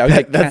some...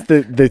 Yeah, that's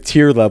the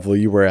tier level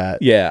you were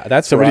at. Yeah,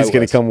 that's somebody's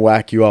going to come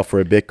whack you off for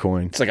a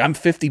Bitcoin. It's like, I'm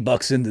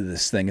 $50 into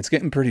this thing. It's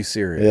getting pretty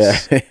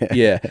serious.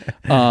 Yeah.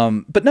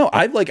 But no,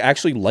 I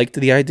actually liked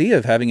the idea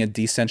of having a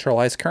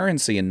decentralized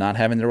currency and not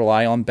having to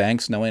rely on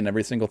banks knowing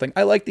every single thing.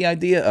 I like the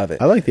idea of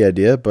it. I like the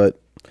idea, but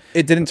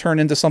it didn't turn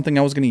into something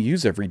I was going to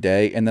use every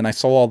day. And then I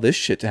saw all this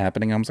shit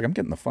happening. I was like, I'm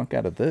getting the fuck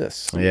out of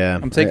this. Yeah,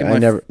 I'm taking. I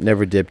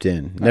never dipped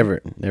in.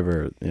 Never.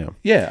 You know.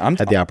 Yeah,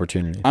 had the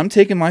opportunity. I'm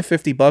taking my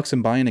 $50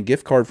 and buying a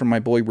gift card from my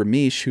boy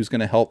Ramesh, who's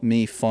going to help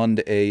me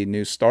fund a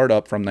new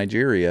startup from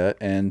Nigeria.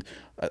 And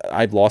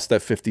I've lost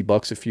that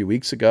 $50 a few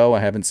weeks ago.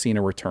 I haven't seen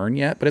a return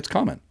yet, but it's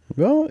coming.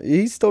 Well,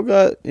 he's still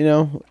got,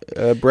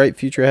 a bright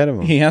future ahead of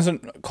him. He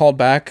hasn't called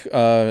back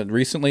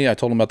recently. I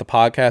told him about the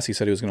podcast. He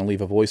said he was going to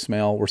leave a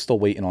voicemail. We're still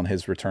waiting on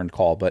his returned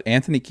call. But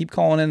Anthony, keep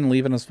calling in and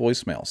leaving us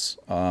voicemails.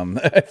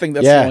 I think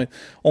that's the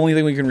only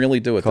thing we can really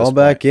do at this point. Call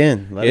back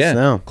in. Let us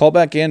know. Call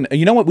back in.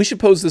 You know what? We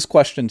should pose this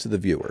question to the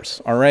viewers.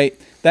 All right?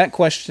 That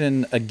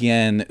question,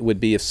 again,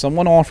 would be if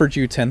someone offered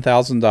you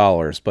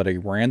 $10,000, but a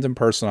random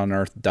person on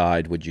Earth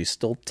died, would you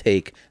still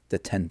take the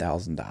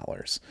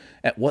 $10,000?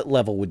 At what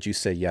level would you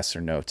say yes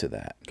or no to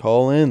that?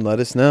 Call in. Let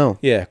us know.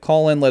 Yeah,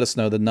 call in. Let us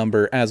know. The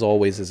number, as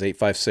always, is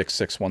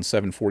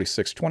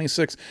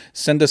 856-617-4626.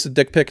 Send us a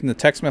dick pic in the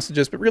text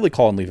messages, but really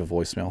call and leave a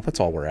voicemail.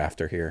 That's all we're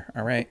after here.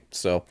 All right?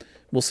 So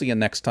we'll see you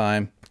next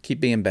time.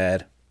 Keep being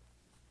bad.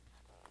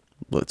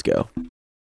 Let's go.